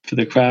for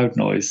the crowd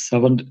noise. So I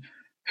wonder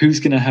who's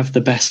going to have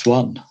the best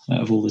one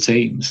out of all the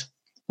teams.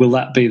 Will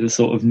that be the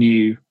sort of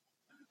new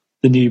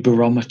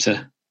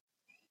barometer?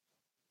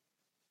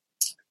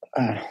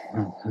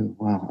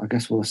 Well, I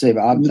guess we'll see.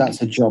 But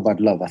that's a job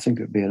I'd love. I think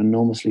it would be an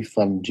enormously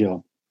fun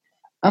job.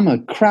 I'm a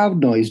crowd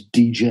noise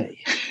DJ.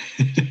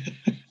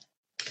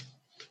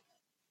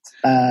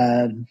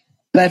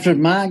 Bedford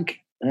Mag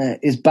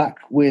is back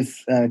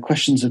with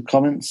questions and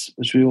comments,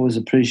 which we always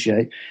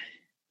appreciate.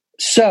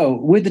 So,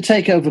 with the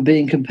takeover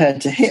being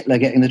compared to Hitler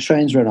getting the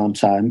trains run on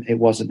time, it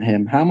wasn't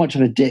him. How much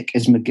of a dick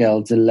is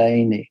Miguel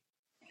Delaney?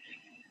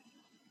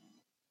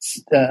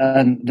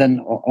 And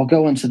then I'll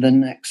go on to the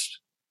next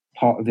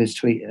part of his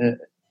tweet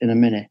in a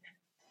minute.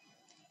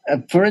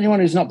 For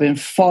anyone who's not been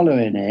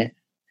following it,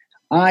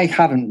 I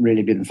haven't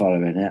really been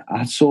following it.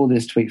 I saw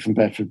this tweet from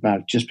Bedford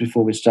Mag just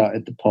before we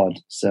started the pod,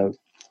 so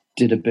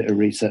did a bit of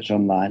research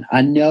online.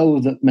 I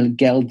know that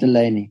Miguel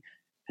Delaney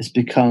has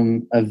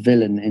become a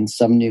villain in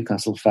some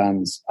Newcastle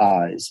fans'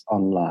 eyes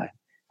online.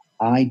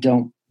 I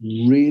don't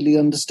really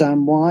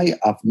understand why.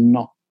 I've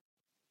not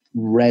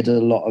read a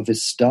lot of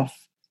his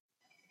stuff.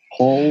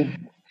 Paul?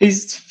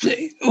 He's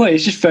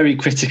just very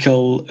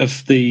critical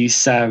of the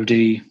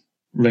Saudi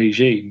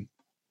regime,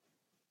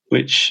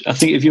 which I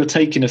think if you're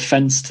taking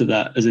offence to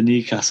that as a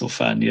Newcastle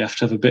fan, you have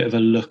to have a bit of a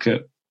look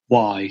at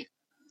why.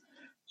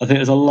 I think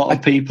there's a lot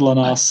of people on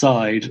our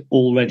side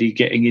already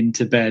getting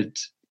into bed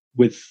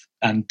with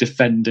and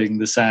defending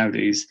the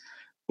Saudis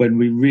when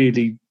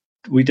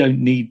we don't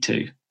need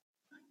to.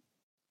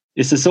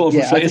 It's a sort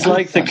of it's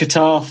like the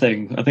Qatar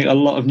thing. I think a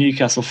lot of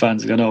Newcastle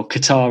fans are going, "Oh,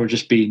 Qatar are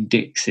just being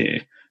dicks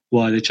here.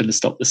 Why are they trying to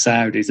stop the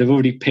Saudis? They've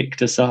already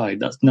picked a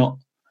side. It's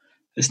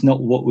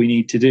not what we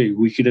need to do.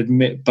 We could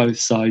admit both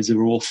sides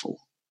are awful."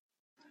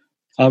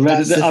 I've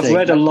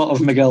read a lot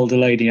of Miguel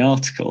Delaney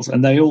articles,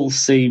 and they all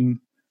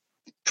seem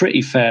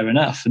pretty fair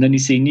enough. And then you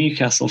see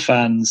Newcastle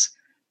fans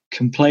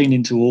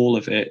complaining to all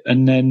of it,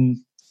 and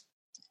then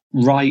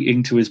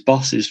writing to his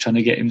bosses trying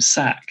to get him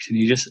sacked. And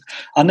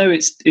I know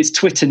it's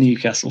Twitter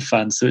Newcastle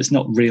fans, so it's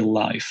not real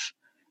life,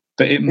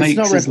 but it makes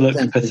us look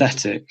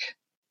pathetic.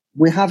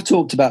 We have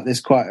talked about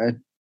this quite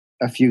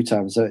a few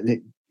times. So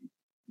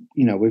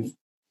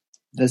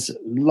there's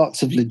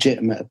lots of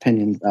legitimate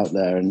opinions out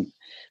there, and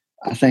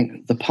I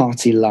think the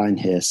party line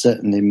here,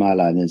 certainly my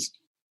line, is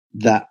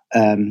that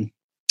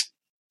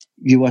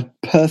you are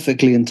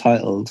perfectly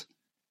entitled,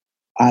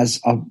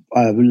 as a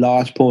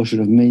large portion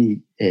of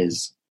me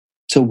is,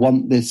 to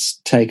want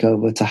this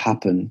takeover to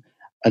happen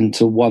and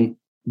to want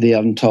the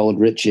untold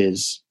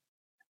riches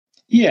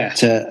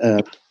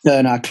to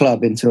turn our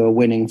club into a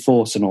winning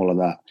force and all of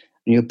that.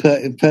 And you're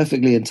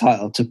perfectly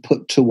entitled to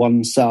put to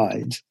one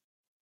side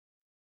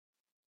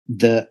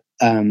the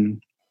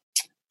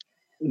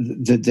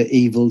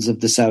evils of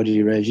the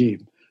Saudi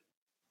regime.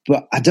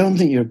 But I don't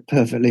think you're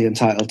perfectly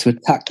entitled to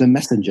attack the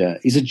messenger.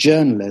 He's a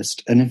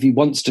journalist, and if he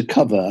wants to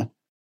cover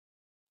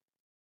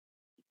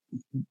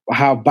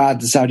how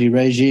bad the Saudi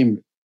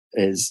regime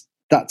is,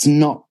 that's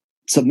not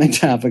something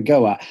to have a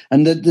go at.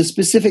 And the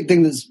specific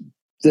thing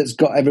that's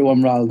got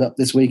everyone riled up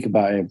this week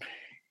about him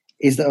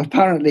is that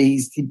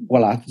apparently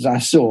I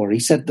saw he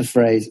said the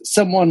phrase,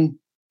 someone,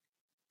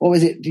 what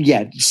was it?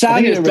 Yeah,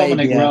 Saudi Arabia.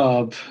 Dominic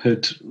Raab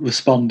had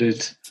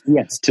responded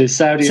to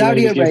Saudi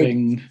Arabia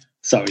giving...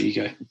 Sorry, you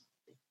go.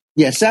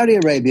 Yeah, Saudi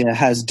Arabia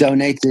has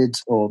donated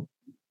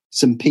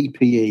some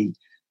PPE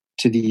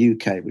to the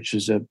UK, which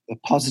was a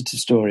positive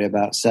story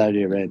about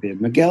Saudi Arabia.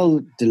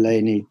 Miguel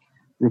Delaney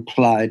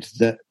replied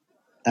that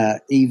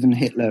even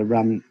Hitler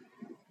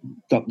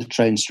got the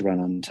trains to run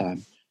on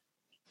time.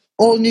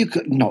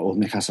 Not all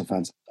Newcastle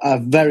fans, a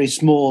very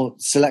small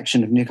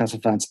selection of Newcastle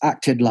fans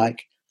acted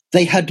like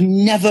they had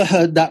never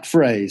heard that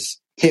phrase.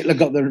 Hitler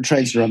got the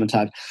trains to run on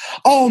time.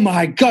 Oh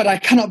my God, I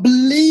cannot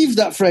believe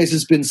that phrase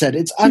has been said.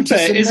 It's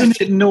anti-Semitic. Isn't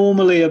it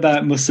normally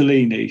about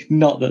Mussolini?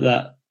 Not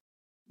that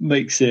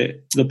makes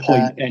it the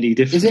point any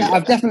different.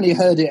 I've definitely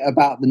heard it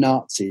about the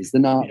Nazis. The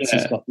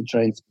Nazis got the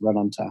trains to run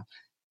on time.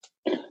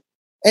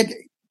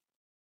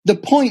 The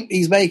point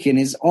he's making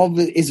is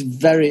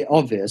very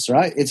obvious,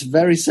 right? It's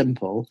very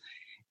simple.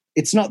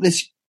 It's not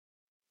this.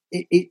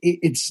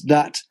 It's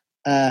that.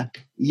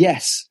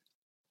 Yes,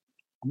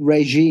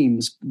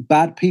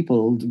 bad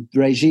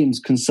regimes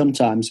can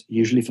sometimes,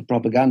 usually for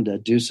propaganda,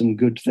 do some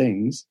good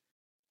things.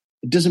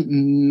 It doesn't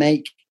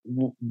make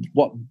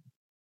what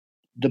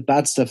the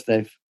bad stuff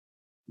they've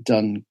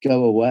done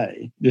go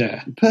away.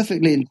 Yeah, you're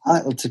perfectly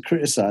entitled to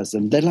criticize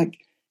them.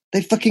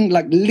 They fucking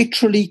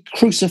literally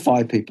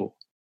crucify people.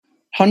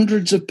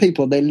 Hundreds of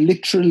people they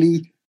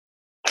literally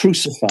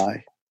crucify.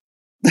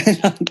 They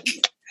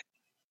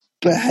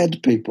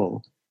behead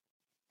people.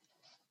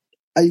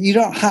 You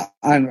don't have.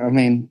 I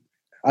mean,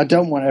 I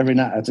don't want every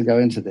natter to go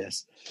into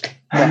this.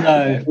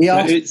 No, he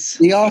asked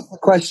the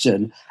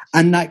question,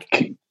 and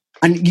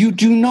you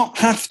do not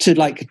have to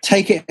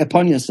take it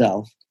upon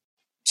yourself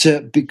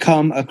to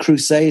become a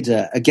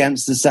crusader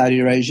against the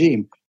Saudi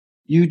regime.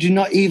 You do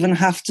not even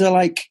have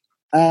to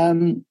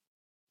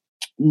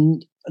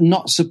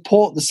not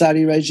support the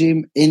Saudi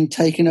regime in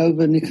taking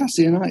over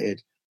Newcastle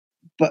United,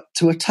 but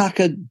to attack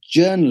a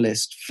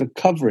journalist for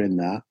covering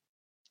that,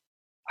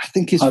 I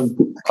think is. I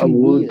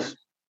would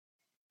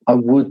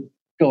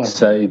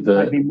say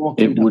that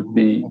it would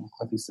be.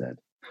 What he said.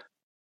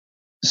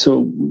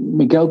 So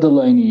Miguel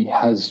Delaney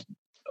has,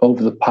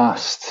 over the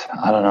past,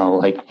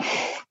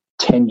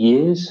 10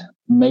 years,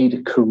 made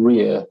a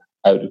career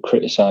out of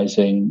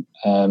criticising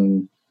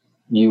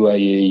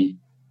UAE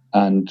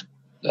and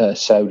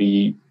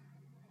Saudi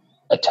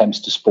attempts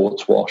to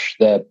sports wash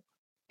their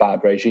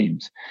bad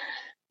regimes.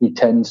 He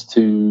tends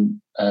to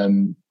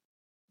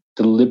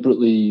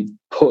deliberately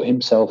put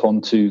himself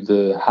onto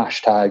the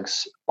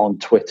hashtags on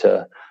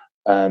Twitter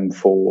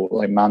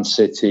for Man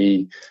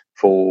City,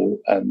 for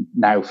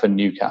now for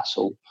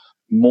Newcastle,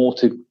 more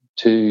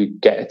to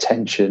get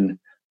attention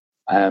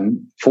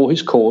for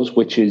his cause,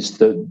 which is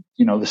the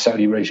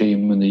Saudi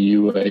regime and the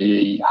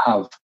UAE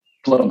have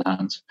blood on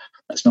hands.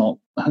 That's not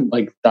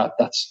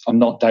that. I'm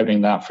not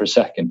doubting that for a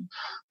second.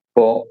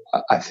 But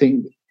I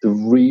think the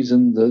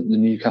reason that the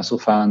Newcastle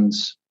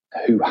fans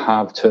who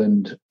have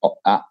turned,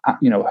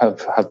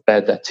 have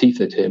bared their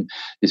teeth at him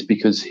is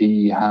because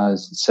he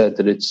has said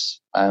that it's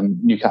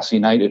Newcastle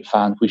United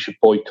fans we should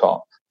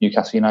boycott.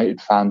 Newcastle United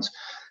fans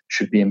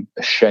should be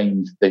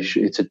ashamed.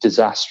 It's a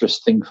disastrous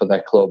thing for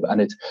their club,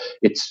 and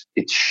it's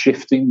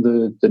shifting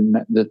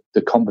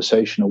the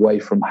conversation away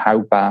from how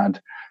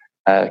bad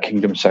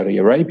Kingdom of Saudi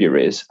Arabia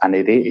is, and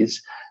it is,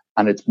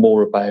 and it's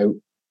more about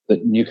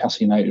that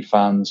Newcastle United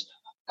fans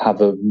have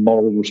a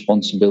moral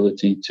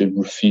responsibility to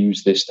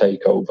refuse this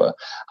takeover,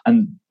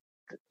 and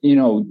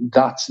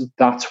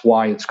that's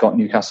why it's got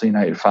Newcastle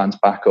United fans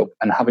back up.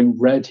 And having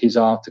read his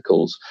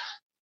articles,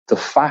 the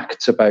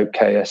facts about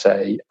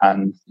KSA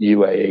and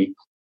UAE,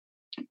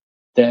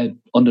 they're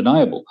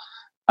undeniable.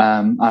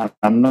 I'm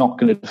not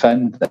going to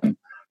defend them,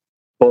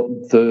 but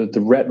the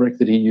rhetoric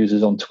that he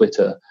uses on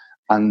Twitter,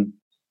 and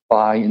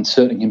by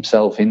inserting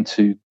himself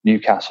into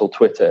Newcastle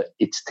Twitter,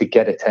 it's to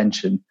get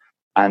attention,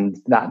 and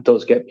that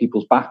does get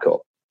people's back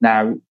up.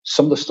 Now,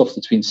 some of the stuff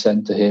that's been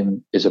sent to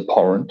him is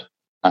abhorrent,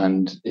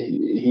 and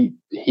he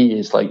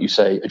is, like you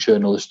say, a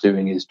journalist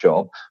doing his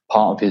job.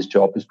 Part of his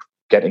job is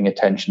getting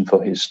attention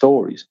for his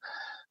stories.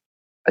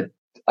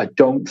 I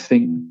don't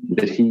think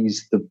that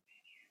he's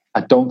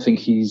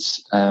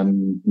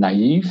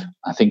naive.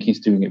 I think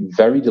he's doing it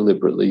very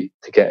deliberately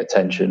to get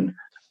attention,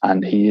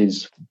 and he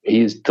is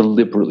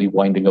deliberately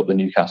winding up the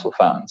Newcastle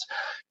fans.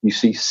 You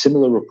see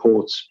similar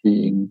reports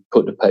being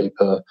put to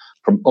paper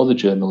from other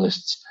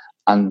journalists,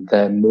 and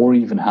they're more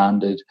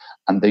even-handed,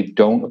 and they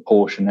don't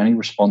apportion any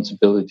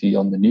responsibility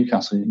on the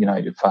Newcastle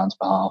United fans'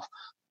 behalf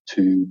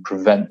to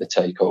prevent the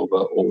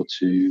takeover or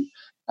to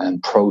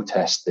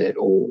protest it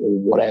or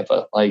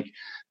whatever.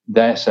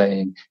 They're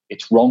saying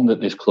it's wrong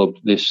that this club,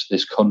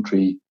 this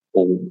country,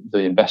 or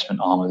the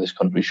investment arm of this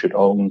country should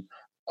own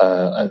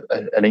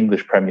an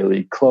English Premier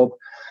League club,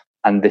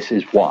 and this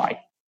is why.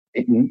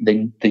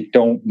 They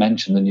don't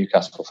mention the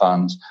Newcastle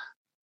fans.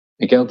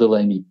 Miguel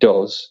Delaney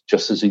does,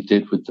 just as he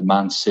did with the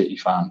Man City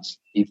fans.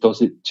 He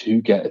does it to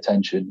get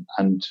attention,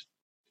 and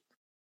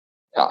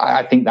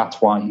I think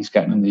that's why he's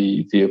getting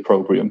the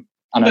opprobrium.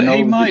 And but I know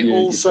he might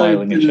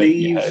also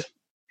believe.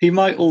 He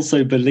might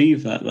also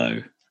believe that,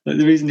 though.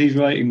 The reason he's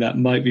writing that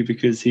might be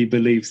because he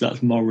believes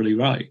that's morally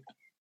right,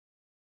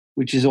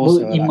 which is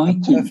also a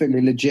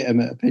perfectly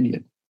legitimate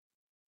opinion.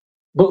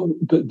 But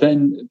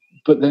then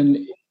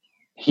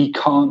he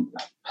can't.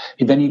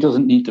 Then he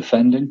doesn't need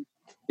defending.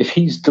 If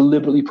he's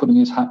deliberately putting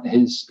his hand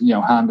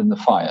in the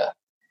fire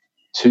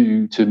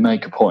to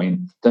make a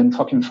point, then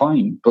fucking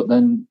fine. But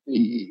then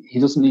he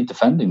doesn't need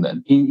defending.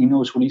 Then he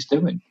knows what he's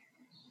doing.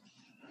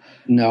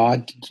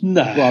 No.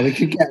 Well, we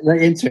could get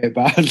right into it,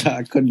 but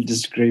I couldn't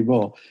disagree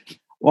more.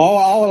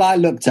 All I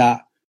looked at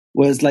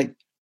was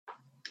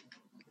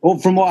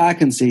from what I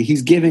can see,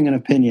 he's giving an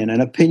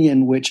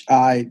opinion which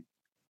I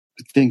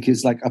think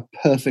is a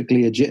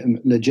perfectly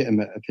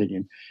legitimate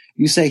opinion.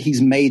 You say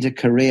he's made a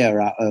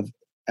career out of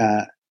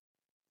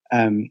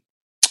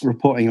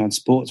reporting on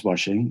sports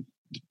washing.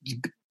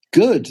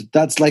 Good.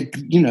 That's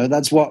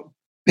that's what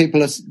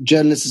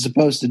journalists are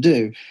supposed to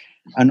do.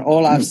 And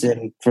all I've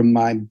seen from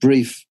my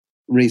brief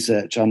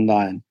research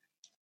online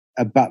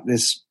about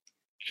this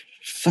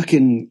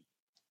fucking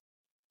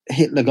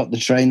Hitler got the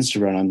trains to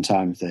run on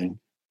time thing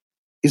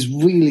is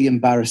really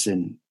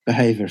embarrassing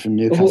behaviour from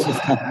Newcastle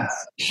fans.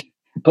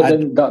 But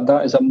then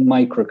that is a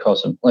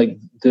microcosm.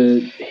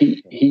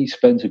 He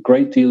spends a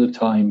great deal of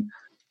time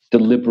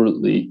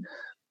deliberately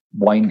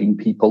winding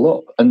people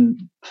up. And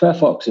fair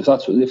fox, if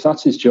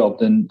that's his job,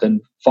 then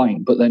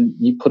fine. But then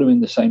you put him in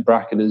the same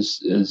bracket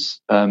as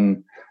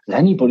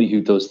Anybody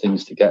who does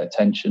things to get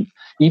attention,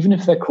 even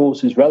if their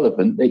cause is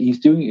relevant, that he's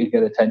doing it to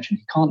get attention,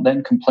 he can't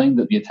then complain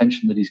that the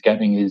attention that he's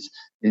getting is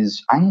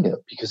anger,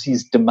 because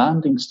he's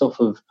demanding stuff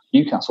of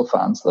Newcastle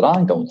fans that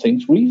I don't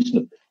think is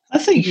reasonable. I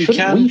think you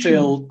can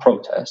feel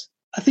protest.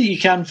 I think you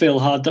can feel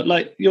hard that,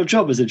 like, your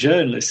job as a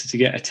journalist is to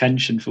get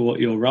attention for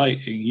what you're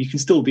writing. You can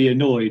still be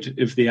annoyed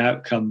if the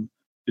outcome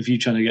of you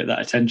trying to get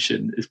that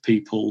attention is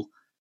people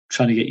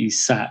trying to get you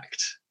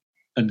sacked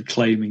and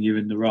claiming you're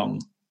in the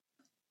wrong.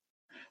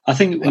 I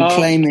think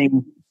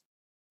claiming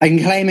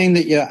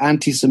that you're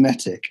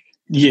anti-Semitic.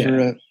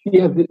 Yeah,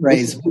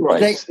 phrase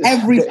right.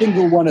 Every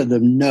single one of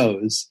them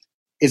knows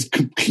is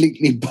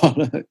completely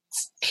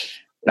bollocks.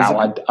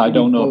 Now, I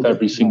don't know if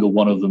every single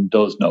one of them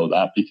does know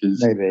that,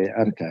 because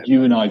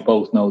you and I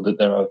both know that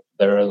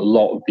there are a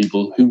lot of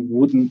people who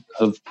wouldn't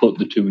have put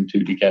the two and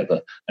two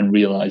together and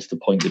realised the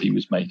point that he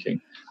was making.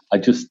 I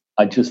just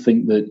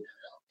think that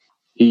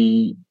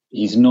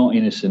he's not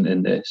innocent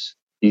in this.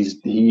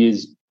 He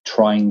is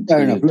trying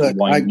to. Look,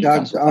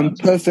 I'm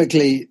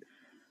perfectly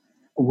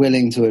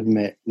willing to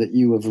admit that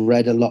you have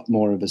read a lot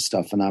more of his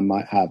stuff, and I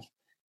might have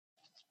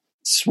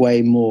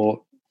sway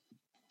more.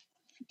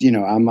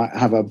 I might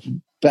have a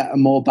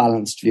more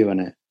balanced view on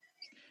it.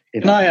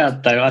 Can I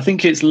add, though, I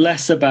think it's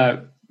less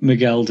about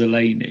Miguel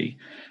Delaney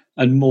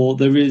and more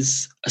there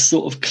is a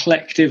sort of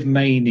collective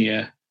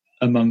mania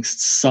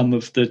amongst some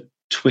of the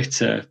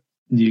Twitter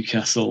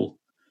Newcastle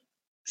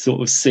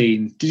sort of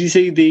scene. Did you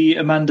see the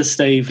Amanda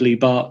Staveley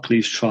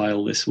Barclays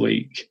trial this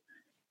week?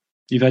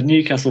 You've had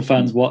Newcastle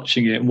fans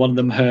watching it, and one of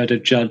them heard a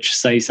judge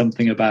say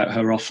something about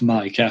her off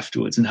mic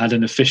afterwards and had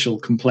an official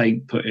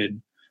complaint put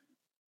in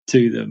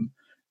to them.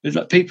 It's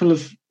like people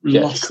have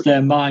lost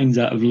their minds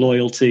out of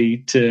loyalty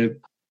to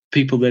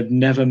people they've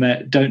never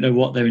met, don't know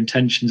what their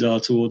intentions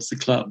are towards the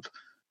club,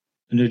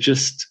 and are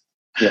just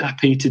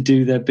happy to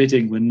do their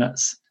bidding when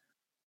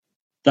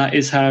that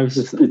is how...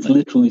 It's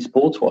literally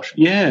sports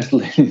washing. Yeah.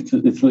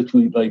 It's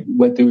literally like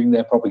we're doing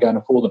their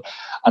propaganda for them.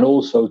 And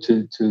also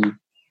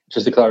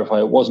just to clarify,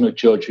 it wasn't a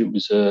judge, it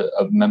was a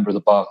member of the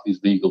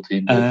Barclays legal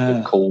team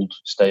that called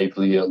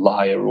Staveley a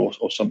liar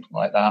or something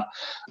like that.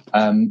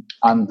 And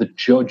the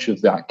judge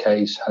of that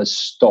case has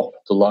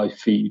stopped the live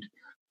feed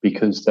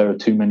because there are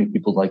too many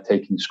people like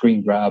taking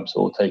screen grabs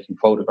or taking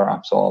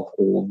photographs of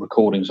or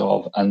recordings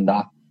of, and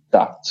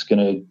that's going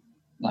to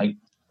like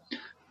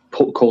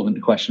call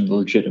into question the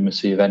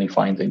legitimacy of any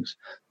findings,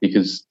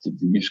 because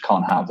you just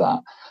can't have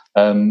that.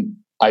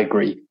 I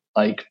agree.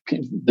 Like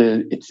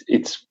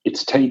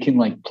it's taking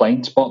like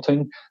plane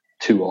spotting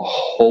to a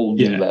whole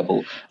new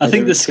level. I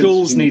think the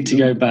schools need to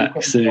go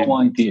back soon. No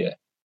idea.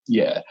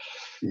 Yeah.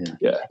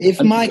 If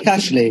the Mike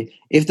Ashley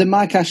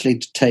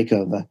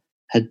takeover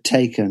had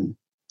taken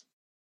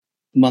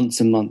months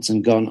and months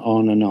and gone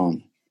on,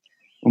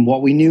 and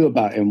what we knew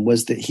about him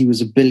was that he was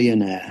a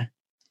billionaire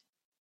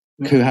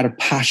who had a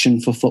passion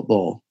for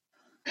football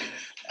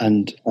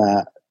and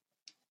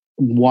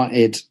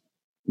wanted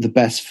the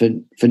best for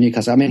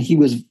Newcastle. I mean, he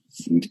was,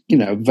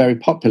 very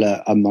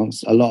popular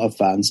amongst a lot of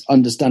fans,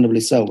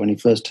 understandably so, when he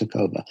first took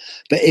over.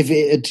 But if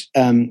it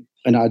had,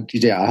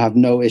 I have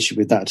no issue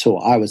with that at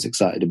all. I was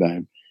excited about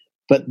him.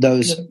 But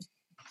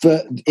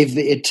if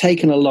it had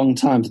taken a long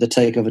time for the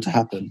takeover to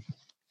happen,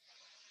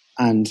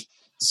 and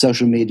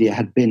social media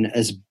had been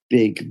as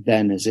big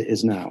then as it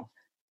is now,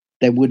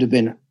 there would have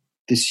been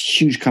this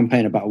huge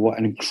campaign about what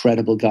an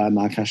incredible guy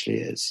Mike Ashley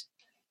is.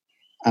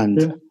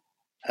 And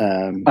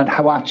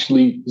how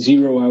actually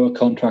 0-hour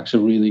contracts are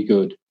really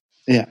good.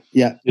 Yeah.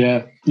 You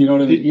know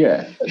what I mean?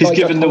 Yeah. He's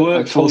given the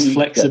workforce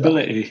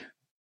flexibility.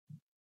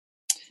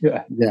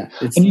 Yeah.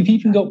 And you've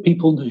even got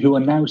people who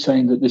are now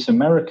saying that this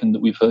American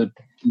that we've heard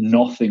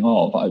nothing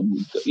of,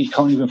 you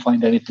can't even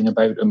find anything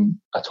about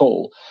him at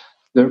all.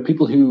 There are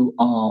people who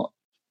are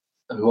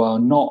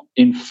not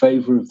in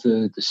favour of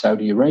the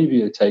Saudi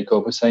Arabia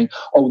takeover, saying,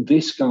 "Oh,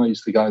 this guy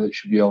is the guy that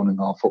should be owning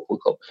our football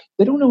club."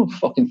 They don't know a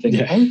fucking thing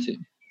about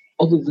him,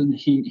 other than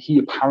he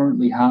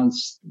apparently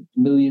has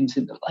millions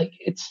in. Like,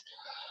 it's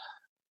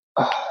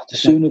the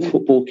sooner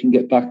football can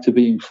get back to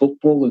being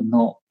football and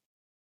not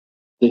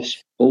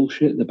this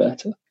bullshit, the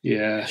better.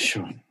 Yeah,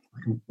 sure,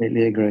 I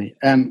completely agree.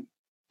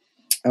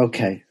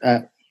 Okay,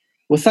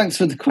 well, thanks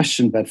for the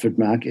question, Bedford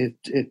Mag.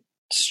 It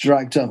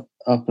struck up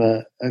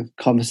a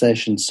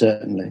conversation,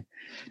 certainly.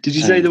 Did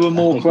you say there were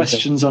more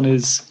questions on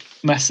his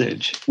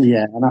message?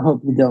 Yeah, and I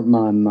hope you don't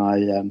mind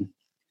my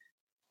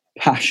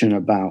passion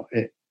about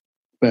it,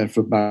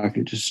 Bedford Mag.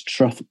 It just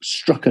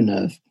struck a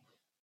nerve.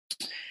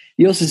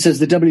 He also says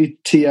the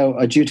WTO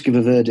are due to give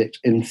a verdict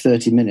in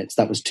 30 minutes.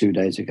 That was 2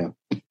 days ago.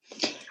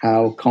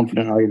 How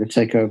confident are you the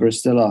takeover is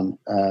still on?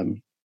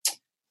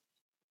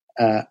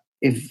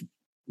 If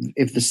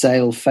the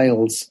sale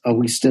fails, are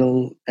we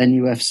still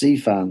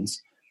NUFC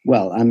fans?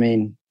 Well, I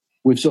mean,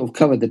 we've sort of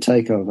covered the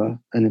takeover,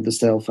 and if the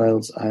sale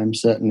fails, I am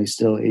certainly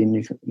still a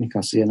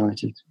Newcastle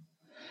United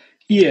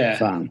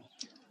fan.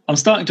 I'm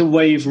starting to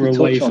waver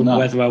away from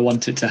whether I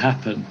want it to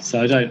happen.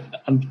 So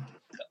I'm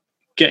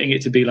getting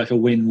it to be like a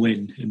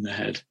win-win in the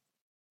head.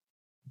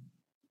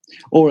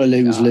 Or a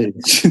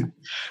lose-lose.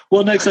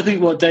 Well, no, because I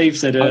think what Dave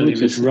said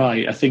earlier was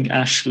right. I think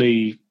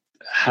Ashley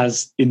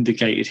has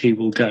indicated he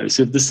will go.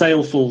 So if the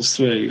sale falls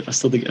through, I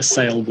still think a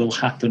sale will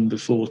happen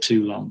before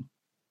too long,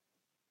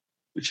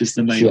 which is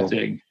the main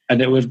thing.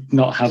 And it would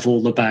not have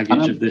all the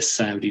baggage of this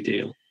Saudi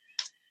deal.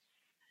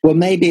 Well,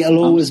 maybe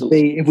it'll always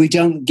be, if we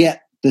don't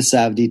get the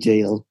Saudi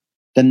deal,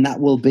 then that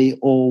will be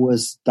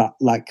always that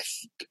like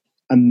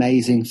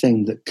amazing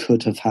thing that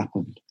could have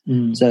happened.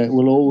 So it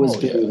will always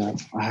be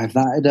that. If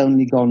that had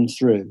only gone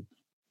through.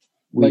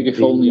 Like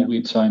if only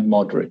we'd signed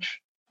Modric.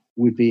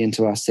 We'd be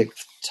into our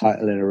 6th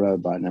title in a row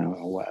by now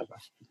or whatever.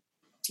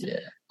 Yeah.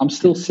 I'm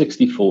still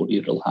 60-40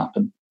 it'll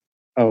happen.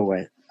 Oh,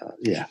 wait.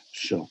 Yeah,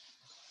 sure.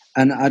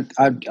 And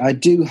I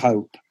do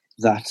hope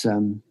that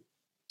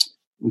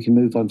we can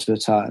move on to a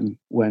time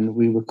when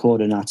we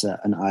record an Atta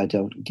and I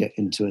don't get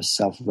into a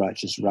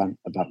self-righteous rant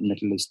about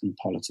Middle Eastern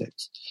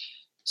politics.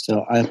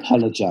 So I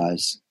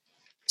apologise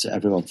to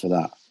everyone for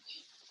that.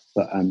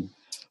 But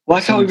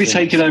why can't we be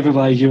taken over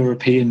by a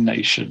European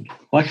nation?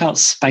 Why can't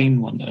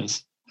Spain want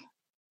us?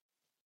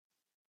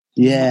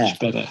 Yeah. Much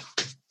better.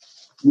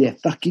 Yeah,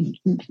 fucking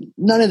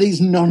none of these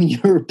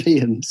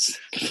non-Europeans.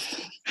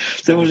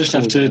 Then we'll just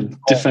have to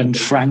defend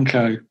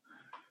Franco.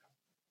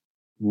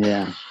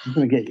 Yeah, I'm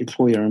going to get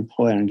your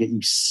employer and get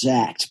you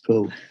sacked,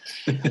 Paul.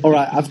 All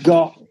right, I've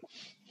got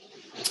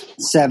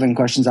 7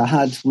 questions. I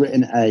had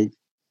written 8,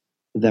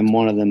 but then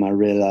one of them I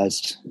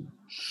realised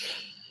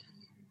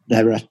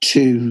there are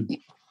 2.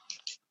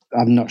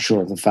 I'm not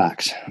sure of the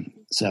fact,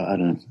 so I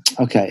don't know.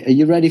 Okay, are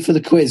you ready for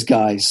the quiz,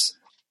 guys?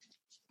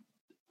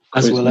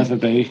 As we'll ever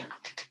be.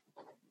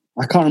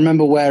 I can't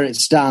remember where it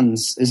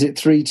stands. Is it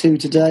 3-2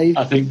 to Dave?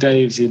 I think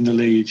Dave's in the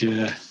lead,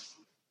 yeah.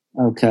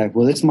 Okay,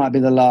 well, this might be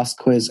the last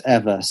quiz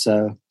ever,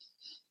 so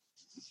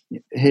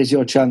here's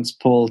your chance,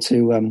 Paul,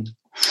 to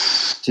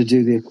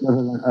do the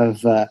equivalent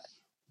of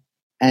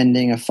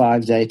ending a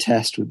 5-day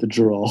test with the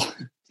draw.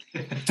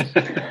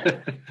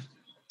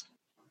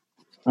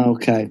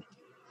 Okay.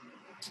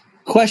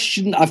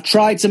 Question, I've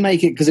tried to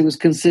make it because it was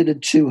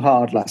considered too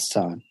hard last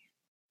time.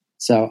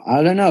 So,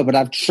 I don't know, but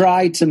I've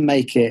tried to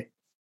make it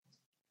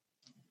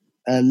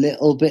a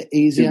little bit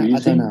easier. I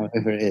don't know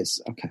if it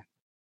is. Okay,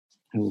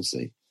 we'll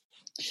see.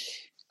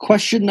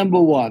 Question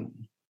number 1.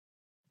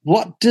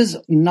 What does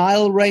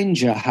Nile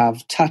Ranger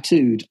have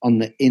tattooed on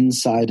the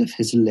inside of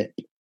his lip?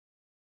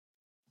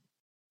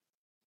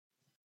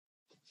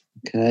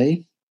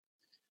 Okay.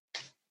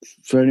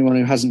 For anyone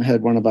who hasn't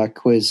heard one of our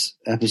quiz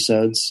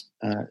episodes,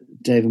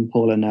 Dave and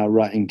Paul are now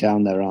writing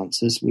down their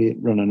answers. We're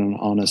running an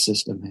honour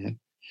system here.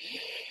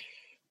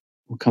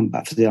 We'll come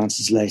back to the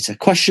answers later.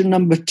 Question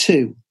number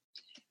 2.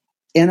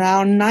 In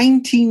our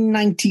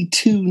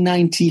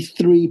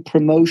 1992-93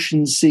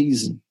 promotion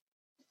season,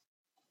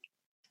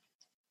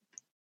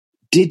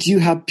 did you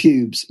have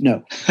pubes?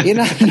 No. In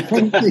our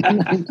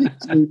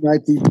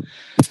 1992-93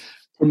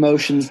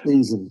 promotion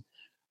season,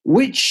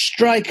 which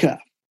striker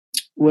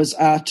was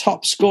our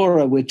top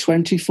scorer with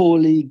 24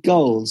 league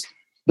goals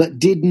but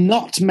did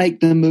not make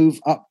the move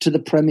up to the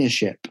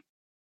Premiership?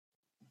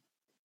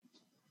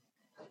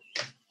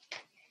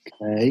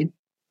 Okay.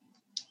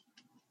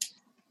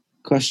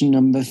 Question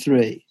number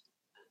 3.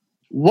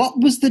 What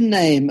was the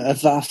name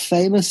of our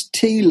famous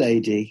tea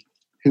lady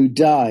who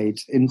died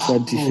in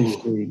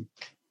 2015?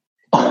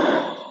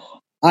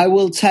 I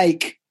will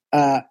take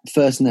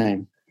first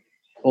name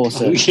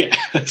also. Oh, yeah,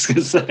 I was going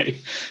to say.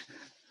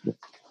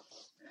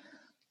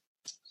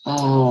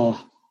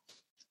 Oh.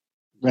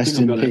 Rest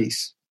in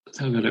peace.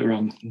 I got it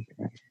wrong.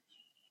 Okay.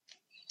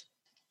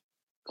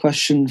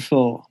 Question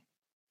 4.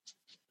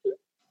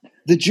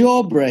 The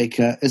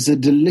Jawbreaker is a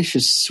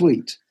delicious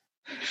sweet.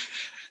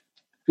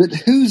 But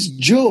whose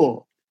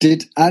jaw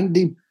did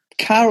Andy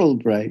Carroll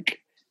break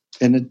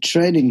in a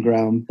training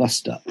ground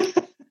bust-up?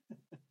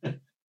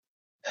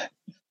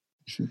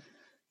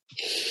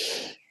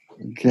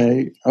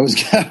 Okay, I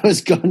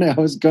was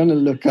gonna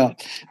look up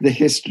the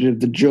history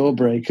of the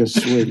Jawbreaker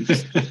sweet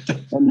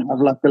and have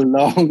like a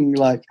long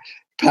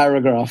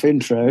paragraph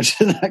intro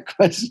to that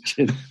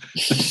question.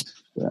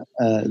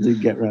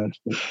 Didn't get round to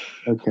it.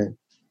 Okay.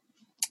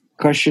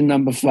 Question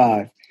number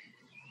 5.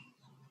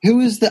 Who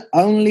is the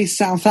only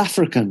South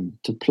African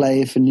to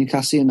play for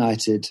Newcastle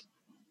United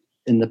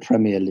in the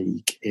Premier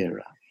League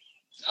era?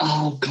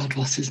 Oh, God,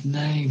 what's his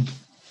name?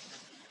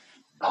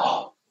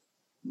 Oh,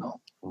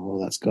 no. Oh,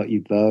 that's got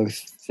you both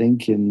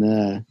thinking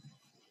there.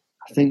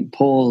 I think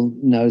Paul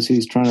knows who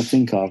he's trying to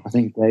think of. I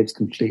think Dave's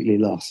completely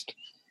lost.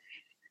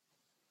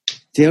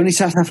 The only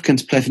South African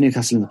to play for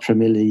Newcastle in the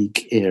Premier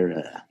League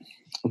era.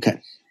 Okay.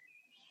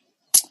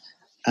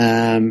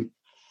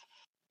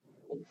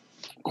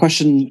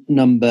 Question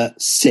number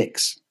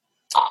 6.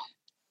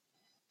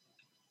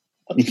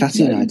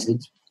 Newcastle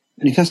United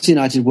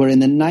were in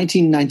the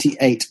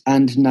 1998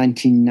 and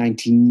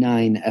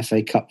 1999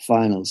 FA Cup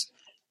finals.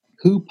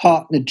 Who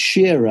partnered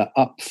Shearer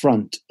up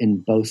front in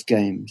both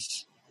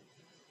games?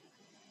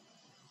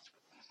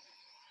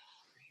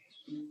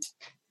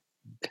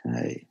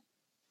 Okay.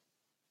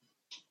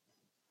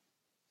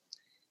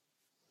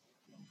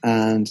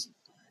 And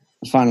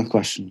The final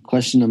question.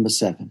 Question number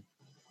 7.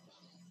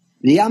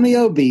 The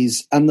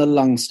Amiobis and the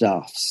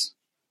Longstaffs.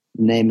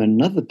 Name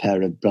another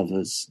pair of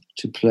brothers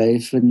to play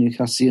for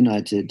Newcastle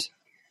United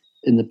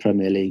in the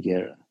Premier League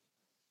era.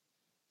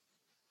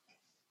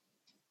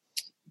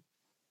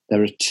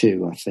 There are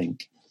 2, I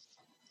think.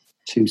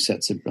 2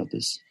 sets of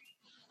brothers.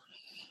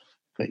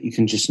 But you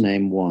can just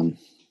name one.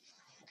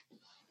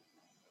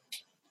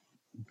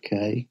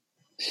 Okay.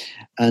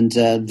 And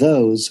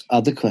those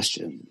are the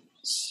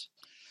questions.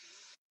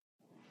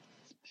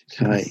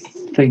 Okay.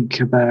 Think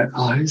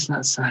about, who's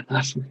that South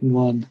African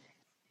one?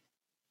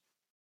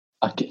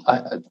 I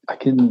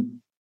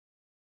can.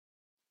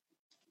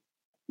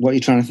 What are you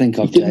trying to think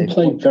of, Dave?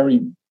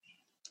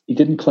 He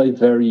didn't play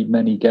very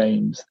many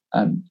games,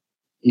 and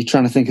you're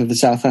trying to think of the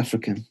South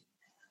African.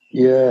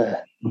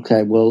 Yeah.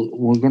 Okay. Well,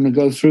 we're going to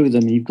go through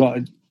them. You've got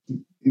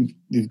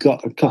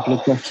a couple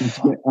of questions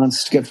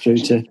answers to get through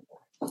to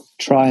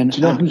try and. Do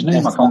you know whose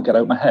name I can't get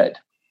out of my head?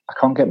 I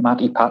can't get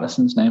Matty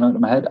Patterson's name out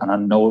of my head, and I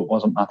know it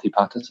wasn't Matty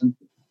Patterson.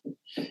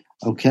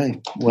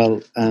 Okay.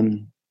 Well,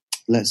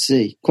 let's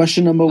see.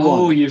 Question number 1.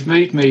 Oh, you've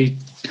made me.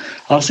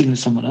 I was thinking of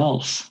someone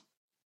else.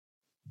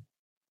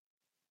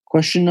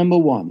 Question number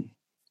 1.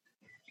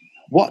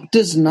 What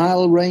does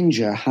Nile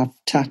Ranger have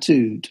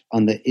tattooed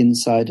on the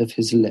inside of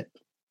his lip?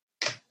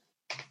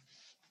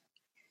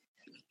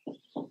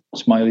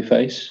 Smiley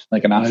face,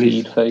 like an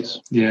athlete face.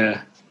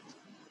 Yeah.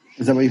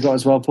 Is that what you've got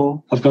as well,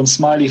 Paul? I've gone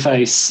smiley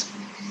face.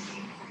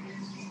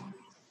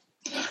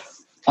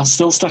 I'm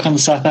still stuck on the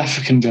South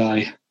African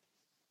guy.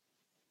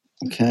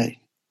 Okay.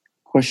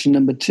 Question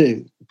number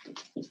 2.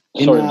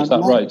 Sorry, was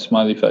that right?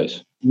 Smiley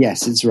face?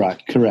 Yes, it's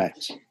right.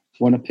 Correct.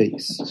 1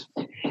 apiece.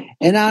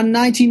 In our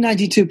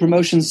 1992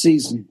 promotion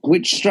season,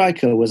 which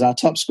striker was our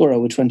top scorer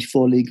with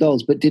 24 league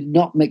goals but did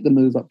not make the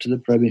move up to the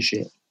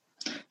Premiership?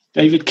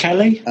 David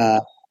Kelly?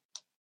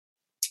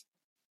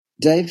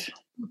 Dave?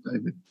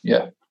 David.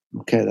 Yeah.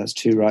 Okay, that's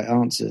 2 right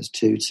answers.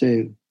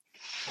 2-2.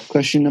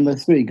 Question number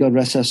 3. God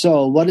rest her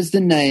soul. What is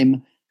the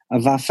name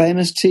of our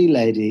famous tea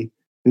lady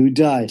who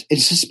died in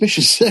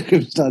suspicious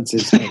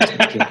circumstances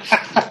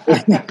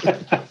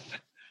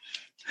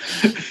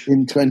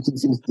in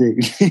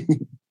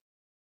 2015?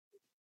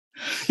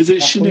 Is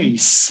it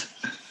Shanice?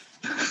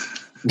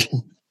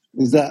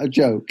 Is that a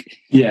joke?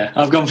 Yeah,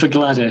 I've gone for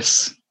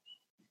Gladys.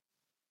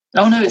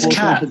 Oh no, it's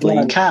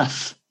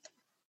Kath.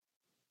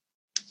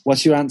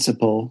 What's your answer,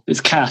 Paul?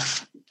 It's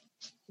Kath.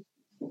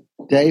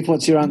 Dave,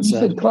 what's your answer?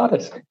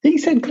 He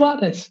said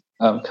Gladys.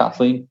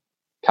 Kathleen.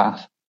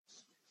 Kath.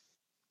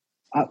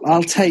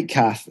 I'll take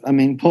Kath. I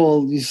mean,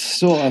 Paul, you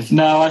sort of...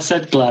 No, I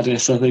said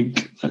Gladys, I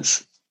think.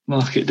 Let's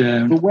mark it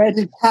down. But where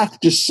did Kath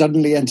just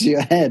suddenly enter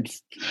your head?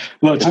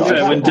 Well, to be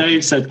fair, when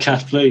Dave said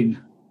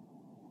Kathleen,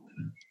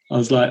 I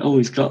was like, oh,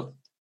 he's got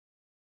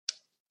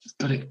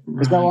it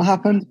right. Is that what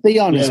happened? Be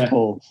honest,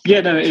 Paul.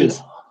 Yeah, no, it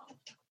is.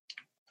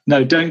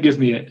 No, don't give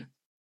me it.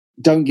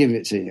 Don't give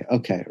it to you.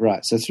 Okay,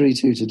 right. So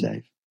 3-2 to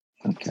Dave.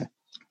 Okay.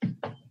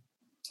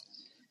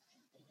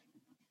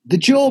 The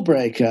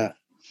Jawbreaker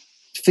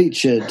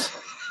featured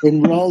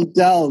in Roald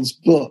Dahl's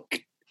book,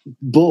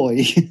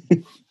 Boy.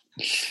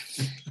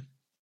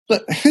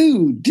 But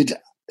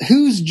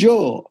whose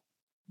jaw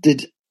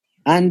did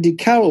Andy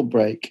Carroll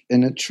break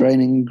in a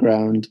training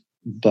ground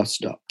bus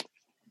stop?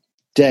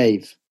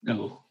 Dave.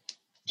 No.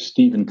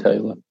 Stephen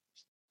Taylor.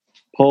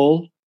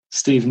 Paul.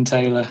 Stephen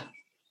Taylor.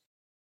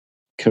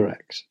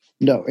 Correct.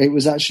 No, it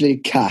was actually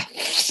Kath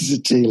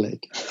Zitili.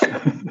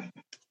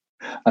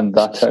 And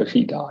that's how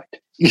she died.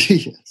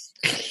 Yes.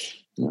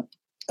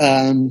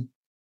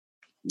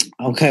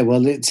 Okay,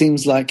 well, it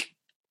seems like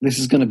this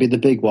is going to be the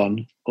big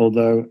one,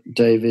 although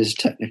Dave is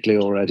technically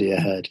already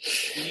ahead.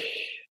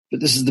 But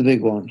this is the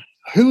big one.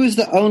 Who is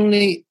the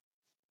only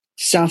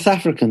South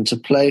African to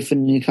play for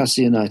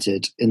Newcastle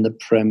United in the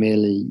Premier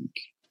League?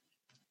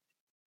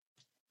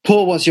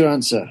 Paul, what's your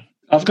answer?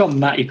 I've got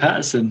Matty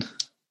Patterson.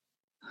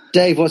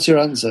 Dave, what's your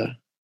answer?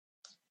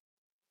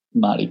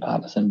 Matty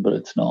Patterson, but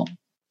it's not.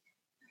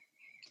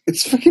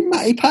 It's fucking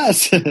Matty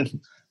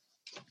Patterson.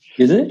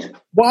 Is it?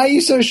 Why are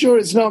you so sure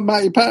it's not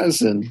Matty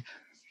Patterson?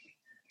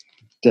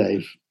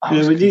 Dave.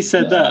 Yeah, when you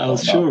said that, I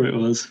was sure it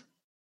was.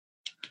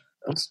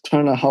 I was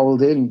trying to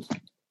hold in,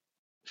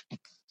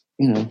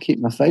 keep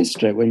my face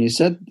straight when you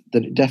said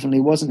that it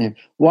definitely wasn't him.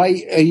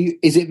 Why are you?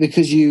 Is it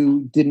because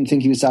you didn't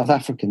think he was South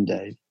African,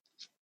 Dave?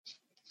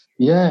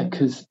 Yeah,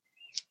 because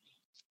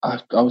I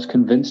was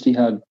convinced he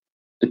had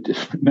a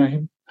different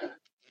name.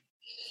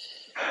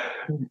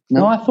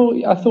 No, I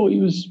thought he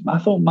was. I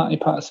thought Matty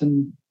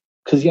Patterson,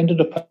 because he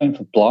ended up playing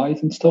for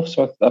Blythe and stuff.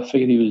 So I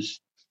figured he was,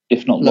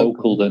 if not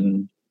local,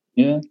 then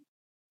yeah.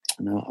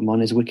 No, I'm on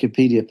his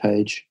Wikipedia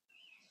page.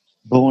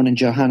 Born in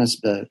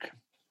Johannesburg,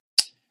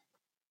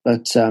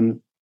 but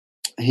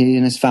he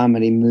and his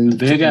family moved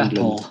to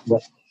England.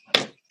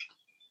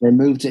 They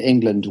moved to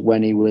England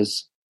when he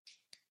was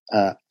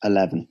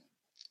 11,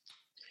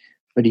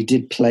 but he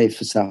did play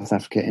for South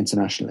Africa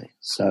internationally,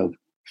 so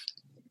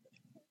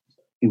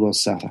he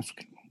was South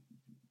African.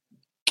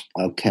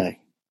 Okay.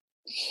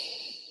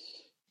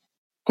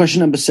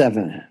 Question number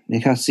 7.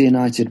 Newcastle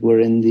United were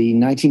in the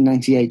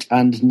 1998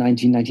 and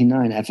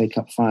 1999 FA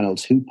Cup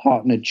finals. Who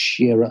partnered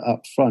Shearer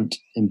up front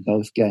in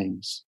both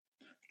games?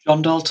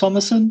 John Dahl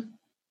Thomason?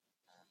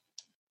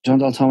 John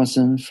Dahl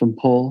Thomason from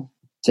Paul.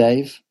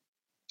 Dave?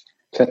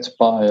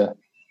 Ketspire.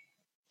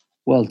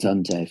 Well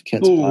done, Dave.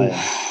 Ketspire.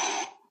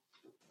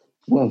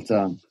 Well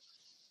done.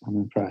 I'm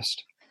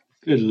impressed.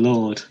 Good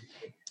Lord.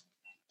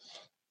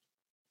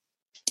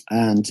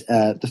 And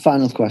the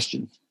final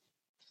question.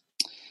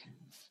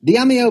 The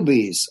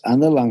Amiobis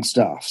and the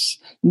Longstaffs.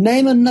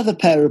 Name another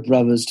pair of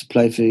brothers to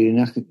play for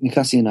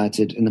Newcastle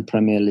United in the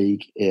Premier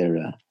League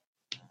era.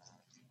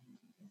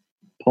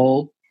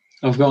 Paul?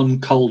 I've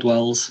gone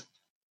Caldwell's.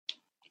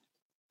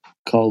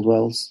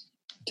 Caldwell's.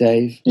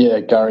 Dave? Yeah,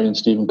 Gary and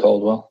Stephen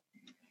Caldwell.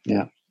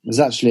 Yeah. There's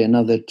actually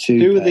another 2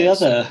 Who are pairs.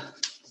 the other?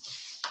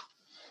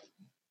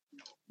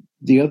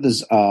 The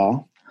others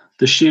are...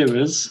 The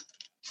Shearers.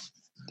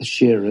 The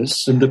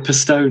Shearers. And the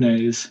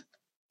Pistones.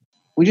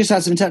 We just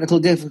had some technical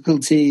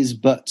difficulties,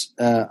 but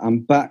I'm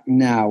back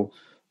now.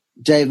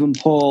 Dave and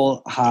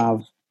Paul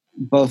have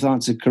both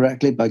answered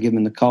correctly by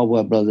giving the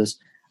Caldwell brothers.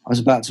 I was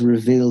about to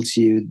reveal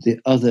to you the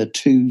other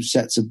 2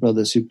 sets of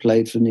brothers who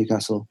played for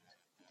Newcastle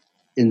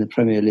in the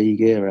Premier League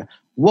era.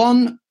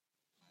 One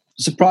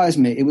surprised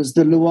me. It was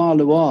the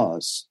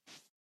Luars.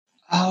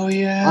 Oh,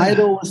 yeah. I had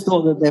always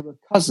thought that they were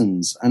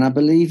cousins, and I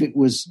believe that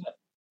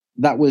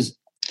was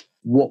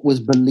what was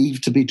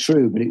believed to be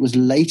true, but it was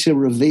later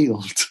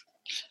revealed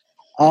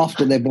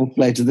after they both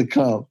played for the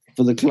club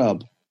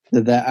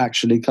that they're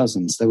actually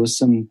cousins. There was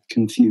some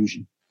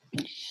confusion.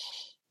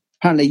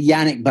 Apparently,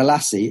 Yannick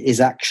Bolasie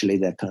is actually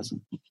their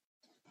cousin.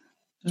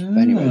 But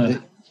anyway,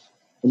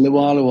 the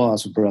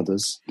Luars were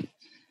brothers.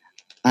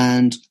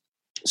 And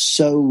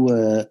so,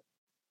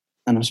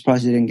 and I'm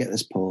surprised you didn't get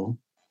this, Paul,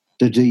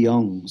 the De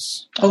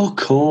Jongs. Oh, of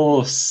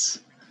course.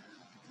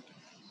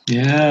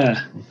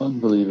 Yeah.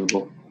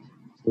 Unbelievable.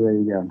 So there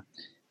you go.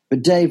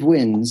 But Dave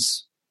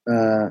wins.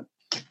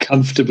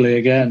 Comfortably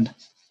again.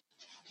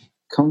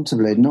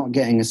 Comfortably, not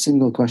getting a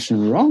single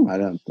question wrong, I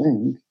don't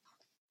think.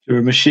 You're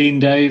a machine,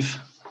 Dave.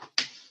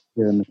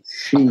 You're a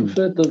machine. I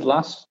preferred the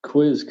last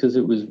quiz because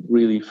it was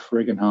really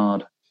friggin'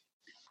 hard.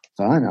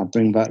 Fine, I'll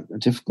bring back a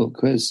difficult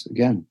quiz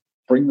again.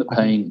 Bring the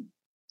pain.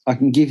 I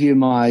can give you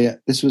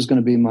this was going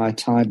to be my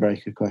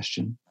tiebreaker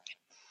question.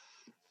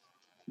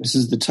 This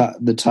is the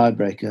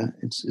tiebreaker.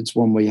 It's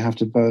one where you have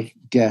to both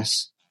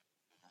guess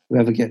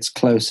whoever gets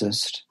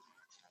closest.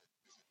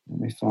 Let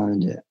me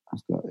find it.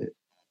 I've got it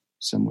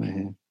somewhere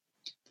here.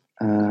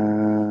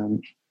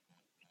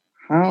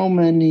 How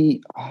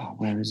many... Oh,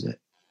 where is it?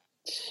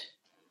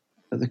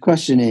 But the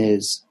question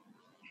is,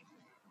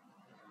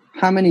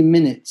 how many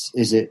minutes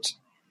is it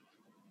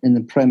in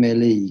the Premier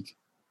League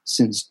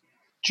since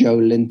Joe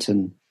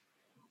Linton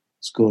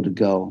scored a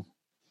goal?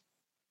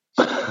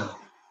 How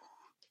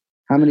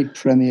many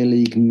Premier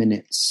League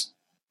minutes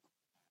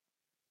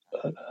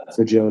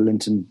for Joe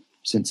Linton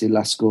since he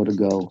last scored a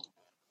goal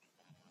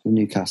for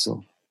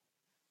Newcastle?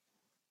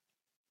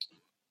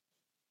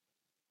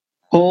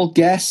 Paul,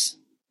 guess?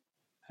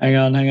 Hang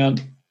on.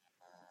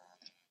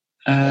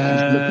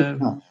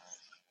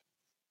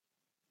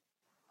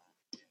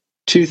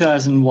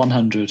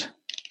 2,100.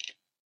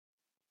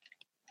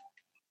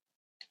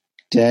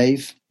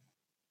 Dave?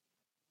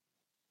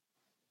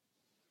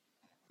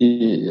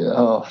 Yeah,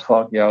 oh,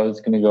 fuck yeah, I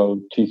was going to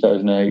go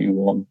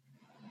 2081.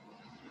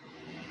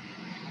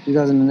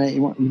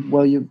 2081?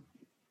 Well, you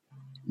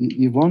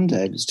won,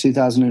 Dave. It's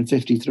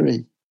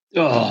 2053.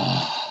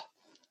 Oh.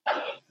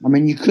 I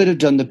mean, you could have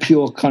done the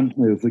pure cunt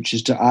move, which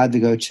is to either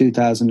go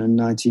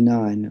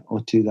 2099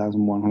 or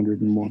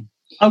 2101.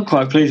 I'm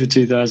quite pleased with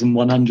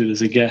 2,100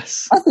 as a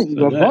guess. I think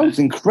you were both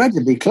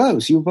incredibly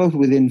close. You were both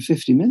within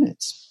 50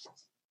 minutes.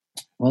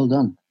 Well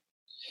done.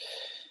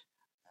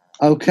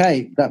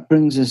 Okay, that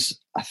brings us,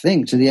 I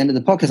think, to the end of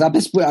the podcast.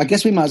 I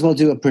guess we might as well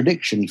do a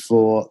prediction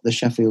for the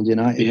Sheffield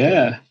United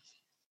game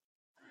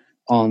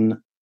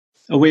on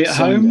Are we at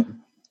Sunday.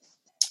 home?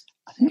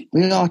 I think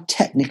we are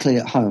technically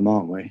at home,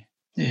 aren't we?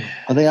 Yeah.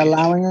 Are they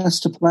allowing us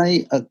to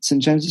play at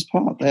St James's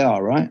Park? They are,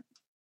 right?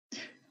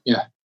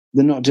 Yeah.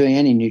 They're not doing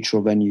any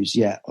neutral venues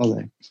yet, are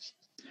they?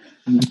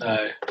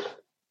 No.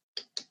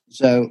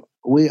 So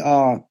we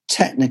are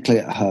technically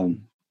at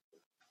home.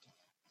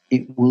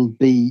 It will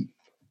be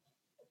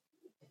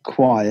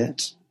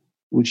quiet,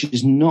 which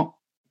is not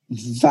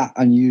that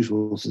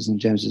unusual for St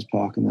James's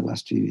Park in the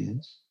last few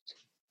years.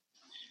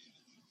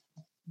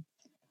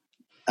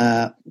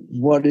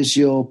 What is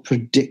your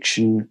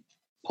prediction,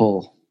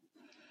 Paul?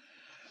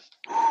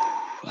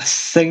 I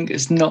think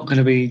it's not going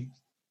to be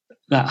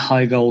that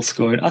high goal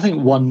scoring. I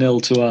think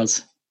 1-0 to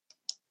us.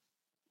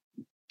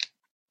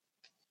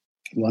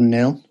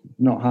 1-0,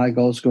 not high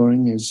goal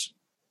scoring is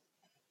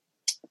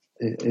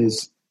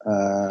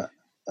an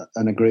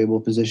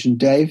agreeable position.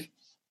 Dave?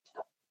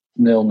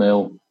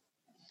 0-0.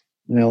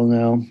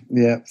 0-0.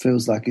 Yeah,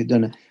 feels like it,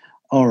 doesn't it?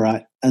 All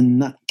right. In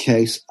that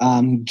case,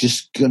 I'm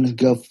just going to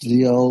go for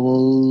the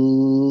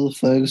old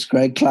Fergus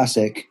Craig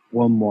classic,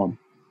 1-1.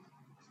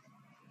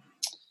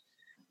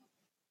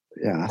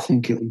 Yeah, I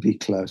think it would be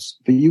close.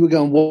 But you were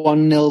going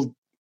 1-0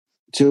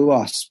 to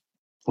us,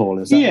 Paul,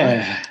 is that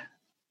right?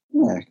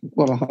 Yeah,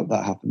 well, I hope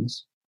that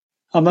happens.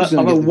 I'm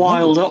a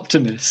wild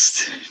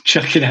optimist,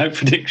 chucking out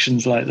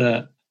predictions like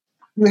that.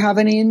 Do we have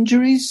any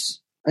injuries?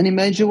 Any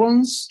major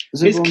ones?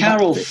 Is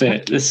Carroll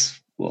fit?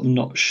 I'm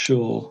not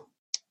sure.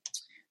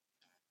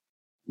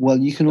 Well,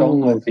 you can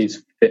don't know always... if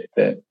he's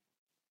fit.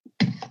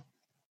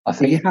 I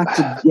think you have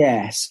to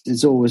guess.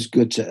 It's always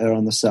good to err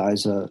on the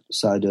side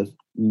of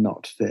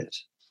not fit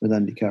with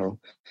Andy Carroll.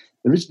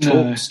 There is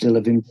talk still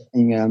of him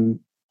getting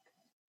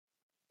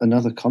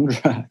another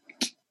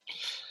contract,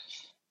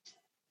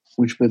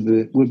 which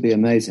would be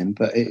amazing.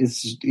 But it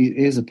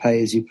is a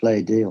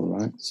pay-as-you-play deal,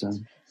 right? So,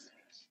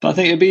 but I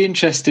think it'd be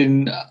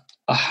interesting.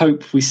 I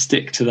hope we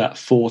stick to that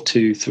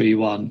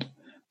 4-2-3-1.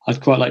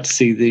 I'd quite like to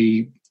see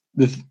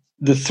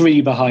the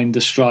three behind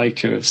the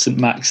striker of St.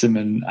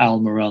 Maximin,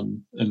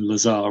 Almiron and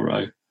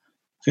Lazaro. I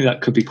think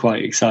that could be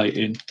quite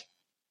exciting.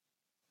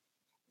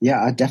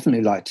 Yeah, I'd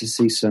definitely like to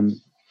see some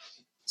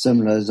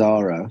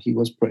Lazaro. He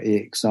was pretty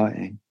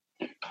exciting.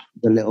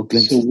 The little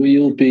glimpse. So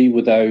we'll be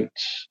without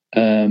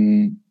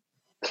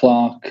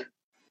Clark,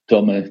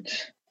 Dummett,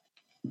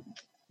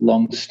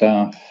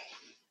 Longstaff.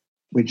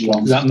 Which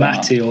Longstaff? Is that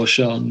Matty or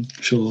Sean?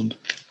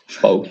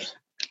 Both.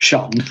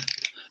 Sean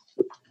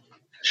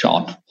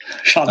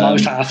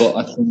Longstaff. But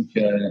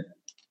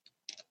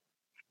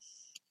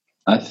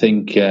I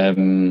think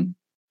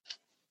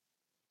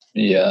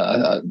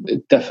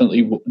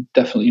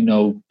definitely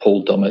no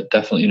Paul Dummett,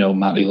 definitely no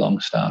Matty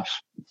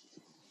Longstaff,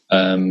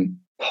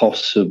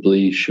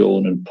 possibly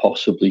Sean and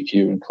possibly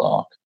Kieran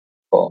Clark,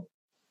 but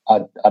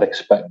I'd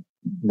expect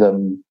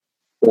them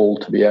all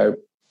to be out.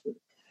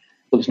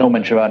 But there's no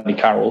mention of Andy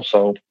Carroll,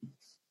 so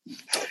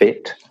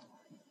fit.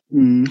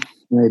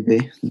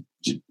 Maybe.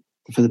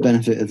 For the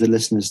benefit of the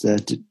listeners there,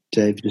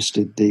 Dave just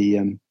did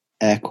the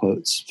air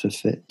quotes for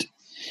fit.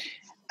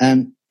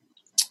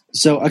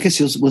 So I guess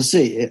we'll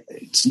see.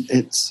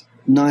 It's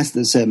nice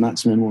that St.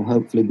 Maximin will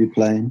hopefully be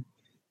playing.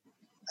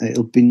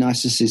 It'll be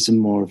nice to see some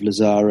more of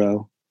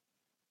Lazaro.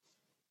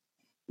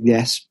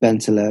 Yes,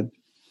 Bentaleb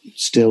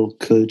still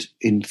could,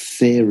 in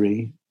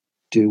theory,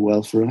 do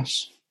well for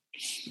us.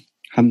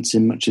 Haven't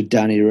seen much of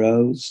Danny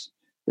Rose.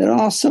 There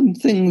are some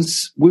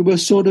things we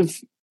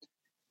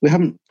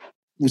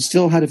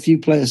still had a few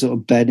players sort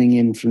of bedding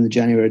in from the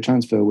January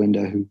transfer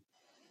window who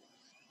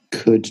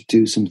could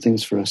do some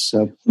things for us.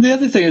 So the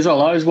other thing as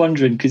well, I was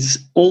wondering, because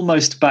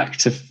almost back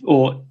to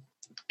or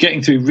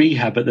getting through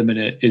rehab at the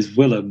minute is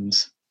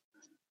Willems.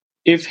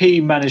 If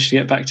he managed to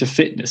get back to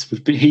fitness,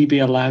 would he be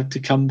allowed to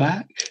come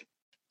back?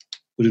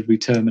 Or did we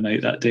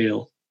terminate that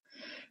deal?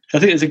 I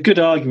think there's a good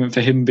argument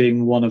for him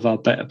being one of our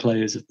better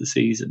players of the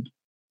season.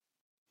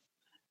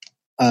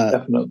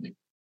 Definitely.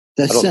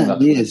 There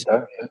certainly is.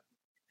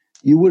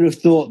 You would have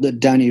thought that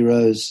Danny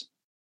Rose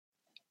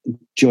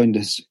joined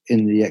us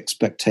in the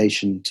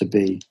expectation to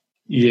be.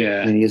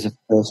 Yeah. I mean, he is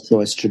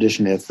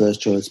traditionally a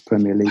first choice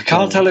Premier League. I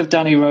can't tell if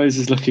Danny Rose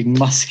is looking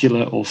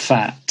muscular or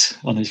fat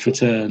on his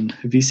return.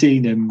 Have you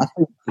seen him? I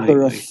think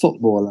for a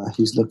footballer,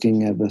 he's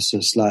looking ever so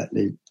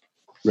slightly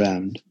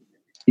round.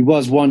 He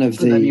was one of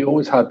the. Then he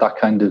always had that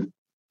kind of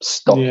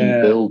stocky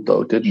build,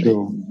 though, didn't he?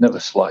 Never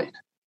slight.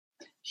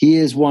 He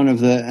is one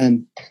of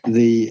and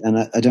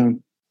I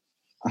don't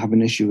have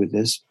an issue with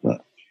this,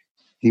 but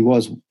he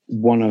was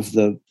one of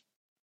the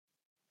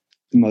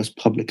most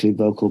publicly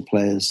vocal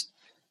players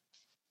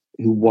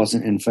who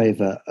wasn't in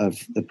favour of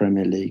the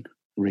Premier League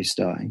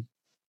restarting.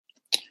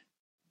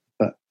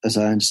 But as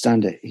I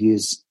understand it, he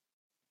is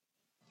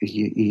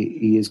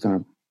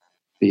going to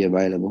be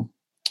available.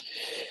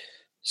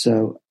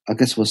 So I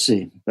guess we'll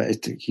see.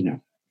 But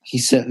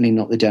he's certainly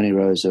not the Danny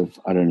Rose of,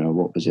 I don't know,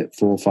 what was it,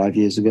 4 or 5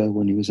 years ago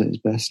when he was at his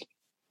best.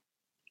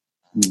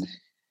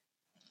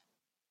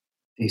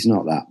 He's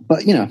not that.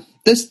 But,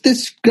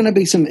 there's going to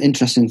be some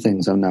interesting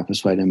things, I'm now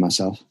persuading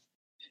myself,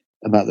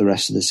 about the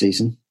rest of the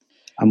season.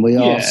 And we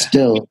are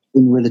still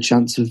with a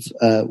chance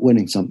of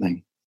winning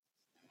something,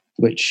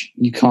 which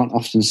you can't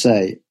often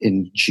say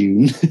in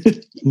June.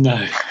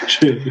 No,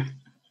 true.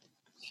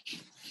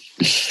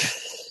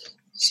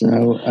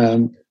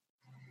 So,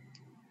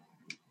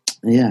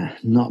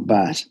 not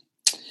bad.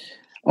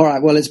 All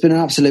right, well, it's been an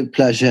absolute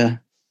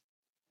pleasure.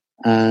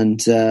 And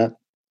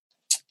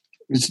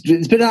it's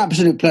been an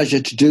absolute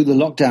pleasure to do the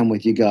lockdown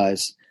with you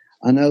guys.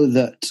 I know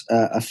that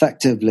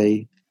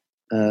effectively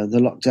the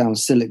lockdown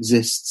still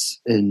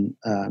exists in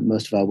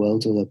most of our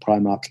world, although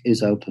Primark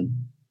is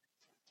open.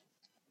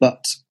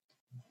 But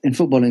in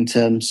footballing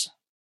terms,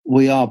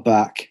 we are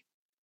back.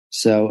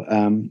 So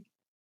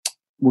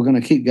we're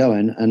going to keep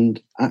going and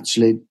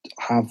actually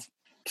have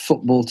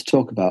football to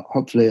talk about.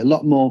 Hopefully a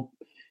lot more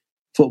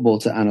football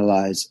to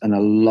analyse and a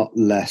lot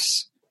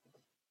less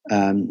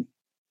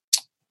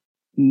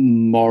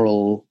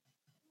moral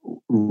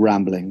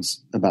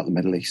ramblings about the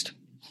Middle East.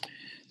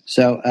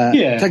 So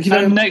thank you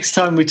very much. Next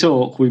time we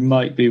talk, we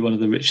might be one of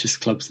the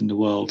richest clubs in the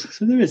world.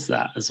 So there is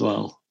that as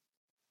well.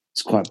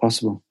 It's quite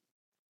possible.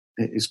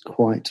 It is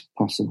quite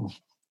possible.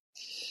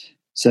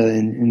 So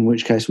in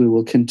which case we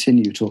will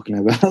continue talking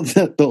about all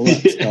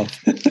that stuff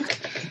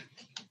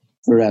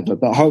forever.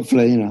 But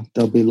hopefully,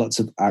 there'll be lots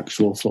of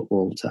actual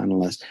football to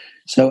analyse.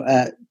 So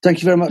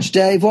thank you very much,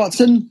 Dave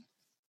Watson.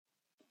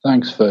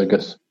 Thanks,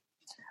 Fergus.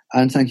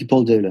 And thank you,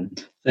 Paul Doolan.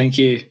 Thank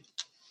you.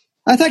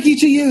 And thank you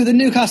to you, the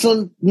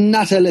Newcastle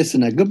Natter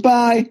listener.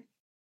 Goodbye.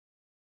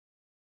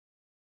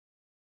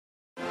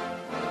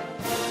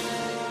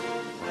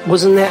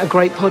 Wasn't that a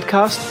great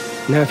podcast?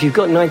 Now, if you've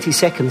got 90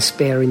 seconds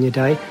spare in your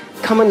day,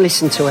 come and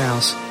listen to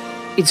ours.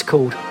 It's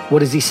called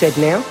What Has He Said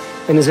Now?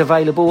 And is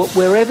available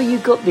wherever you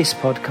got this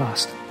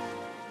podcast.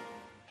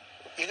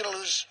 You're going to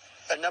lose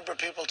a number of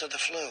people to the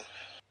flu.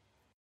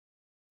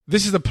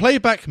 This is a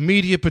Playback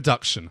Media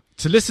production.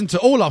 To listen to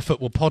all our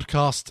football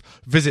podcasts,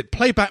 visit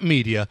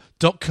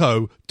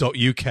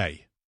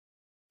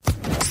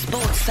playbackmedia.co.uk.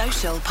 Sports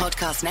Social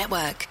Podcast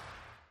Network.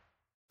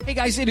 Hey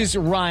guys, it is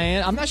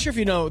Ryan. I'm not sure if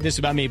you know this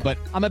about me, but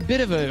I'm a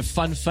bit of a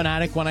fun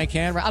fanatic when I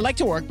can. I like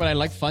to work, but I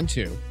like fun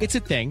too. It's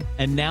a thing.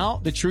 And now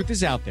the truth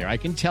is out there. I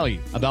can tell you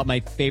about my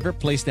favorite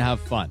place to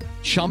have fun.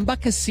 Chumba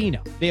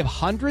Casino. They have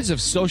hundreds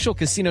of social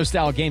casino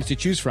style games to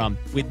choose from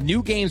with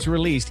new games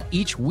released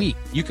each week.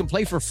 You can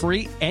play for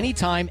free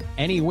anytime,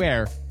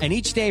 anywhere. And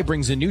each day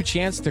brings a new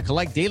chance to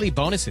collect daily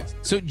bonuses.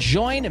 So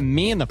join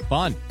me in the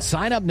fun.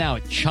 Sign up now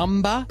at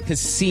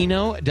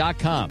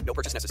ChumbaCasino.com. No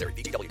purchase necessary.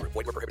 VGW Group.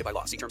 Void where prohibited by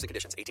law. See terms and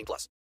conditions. 18+.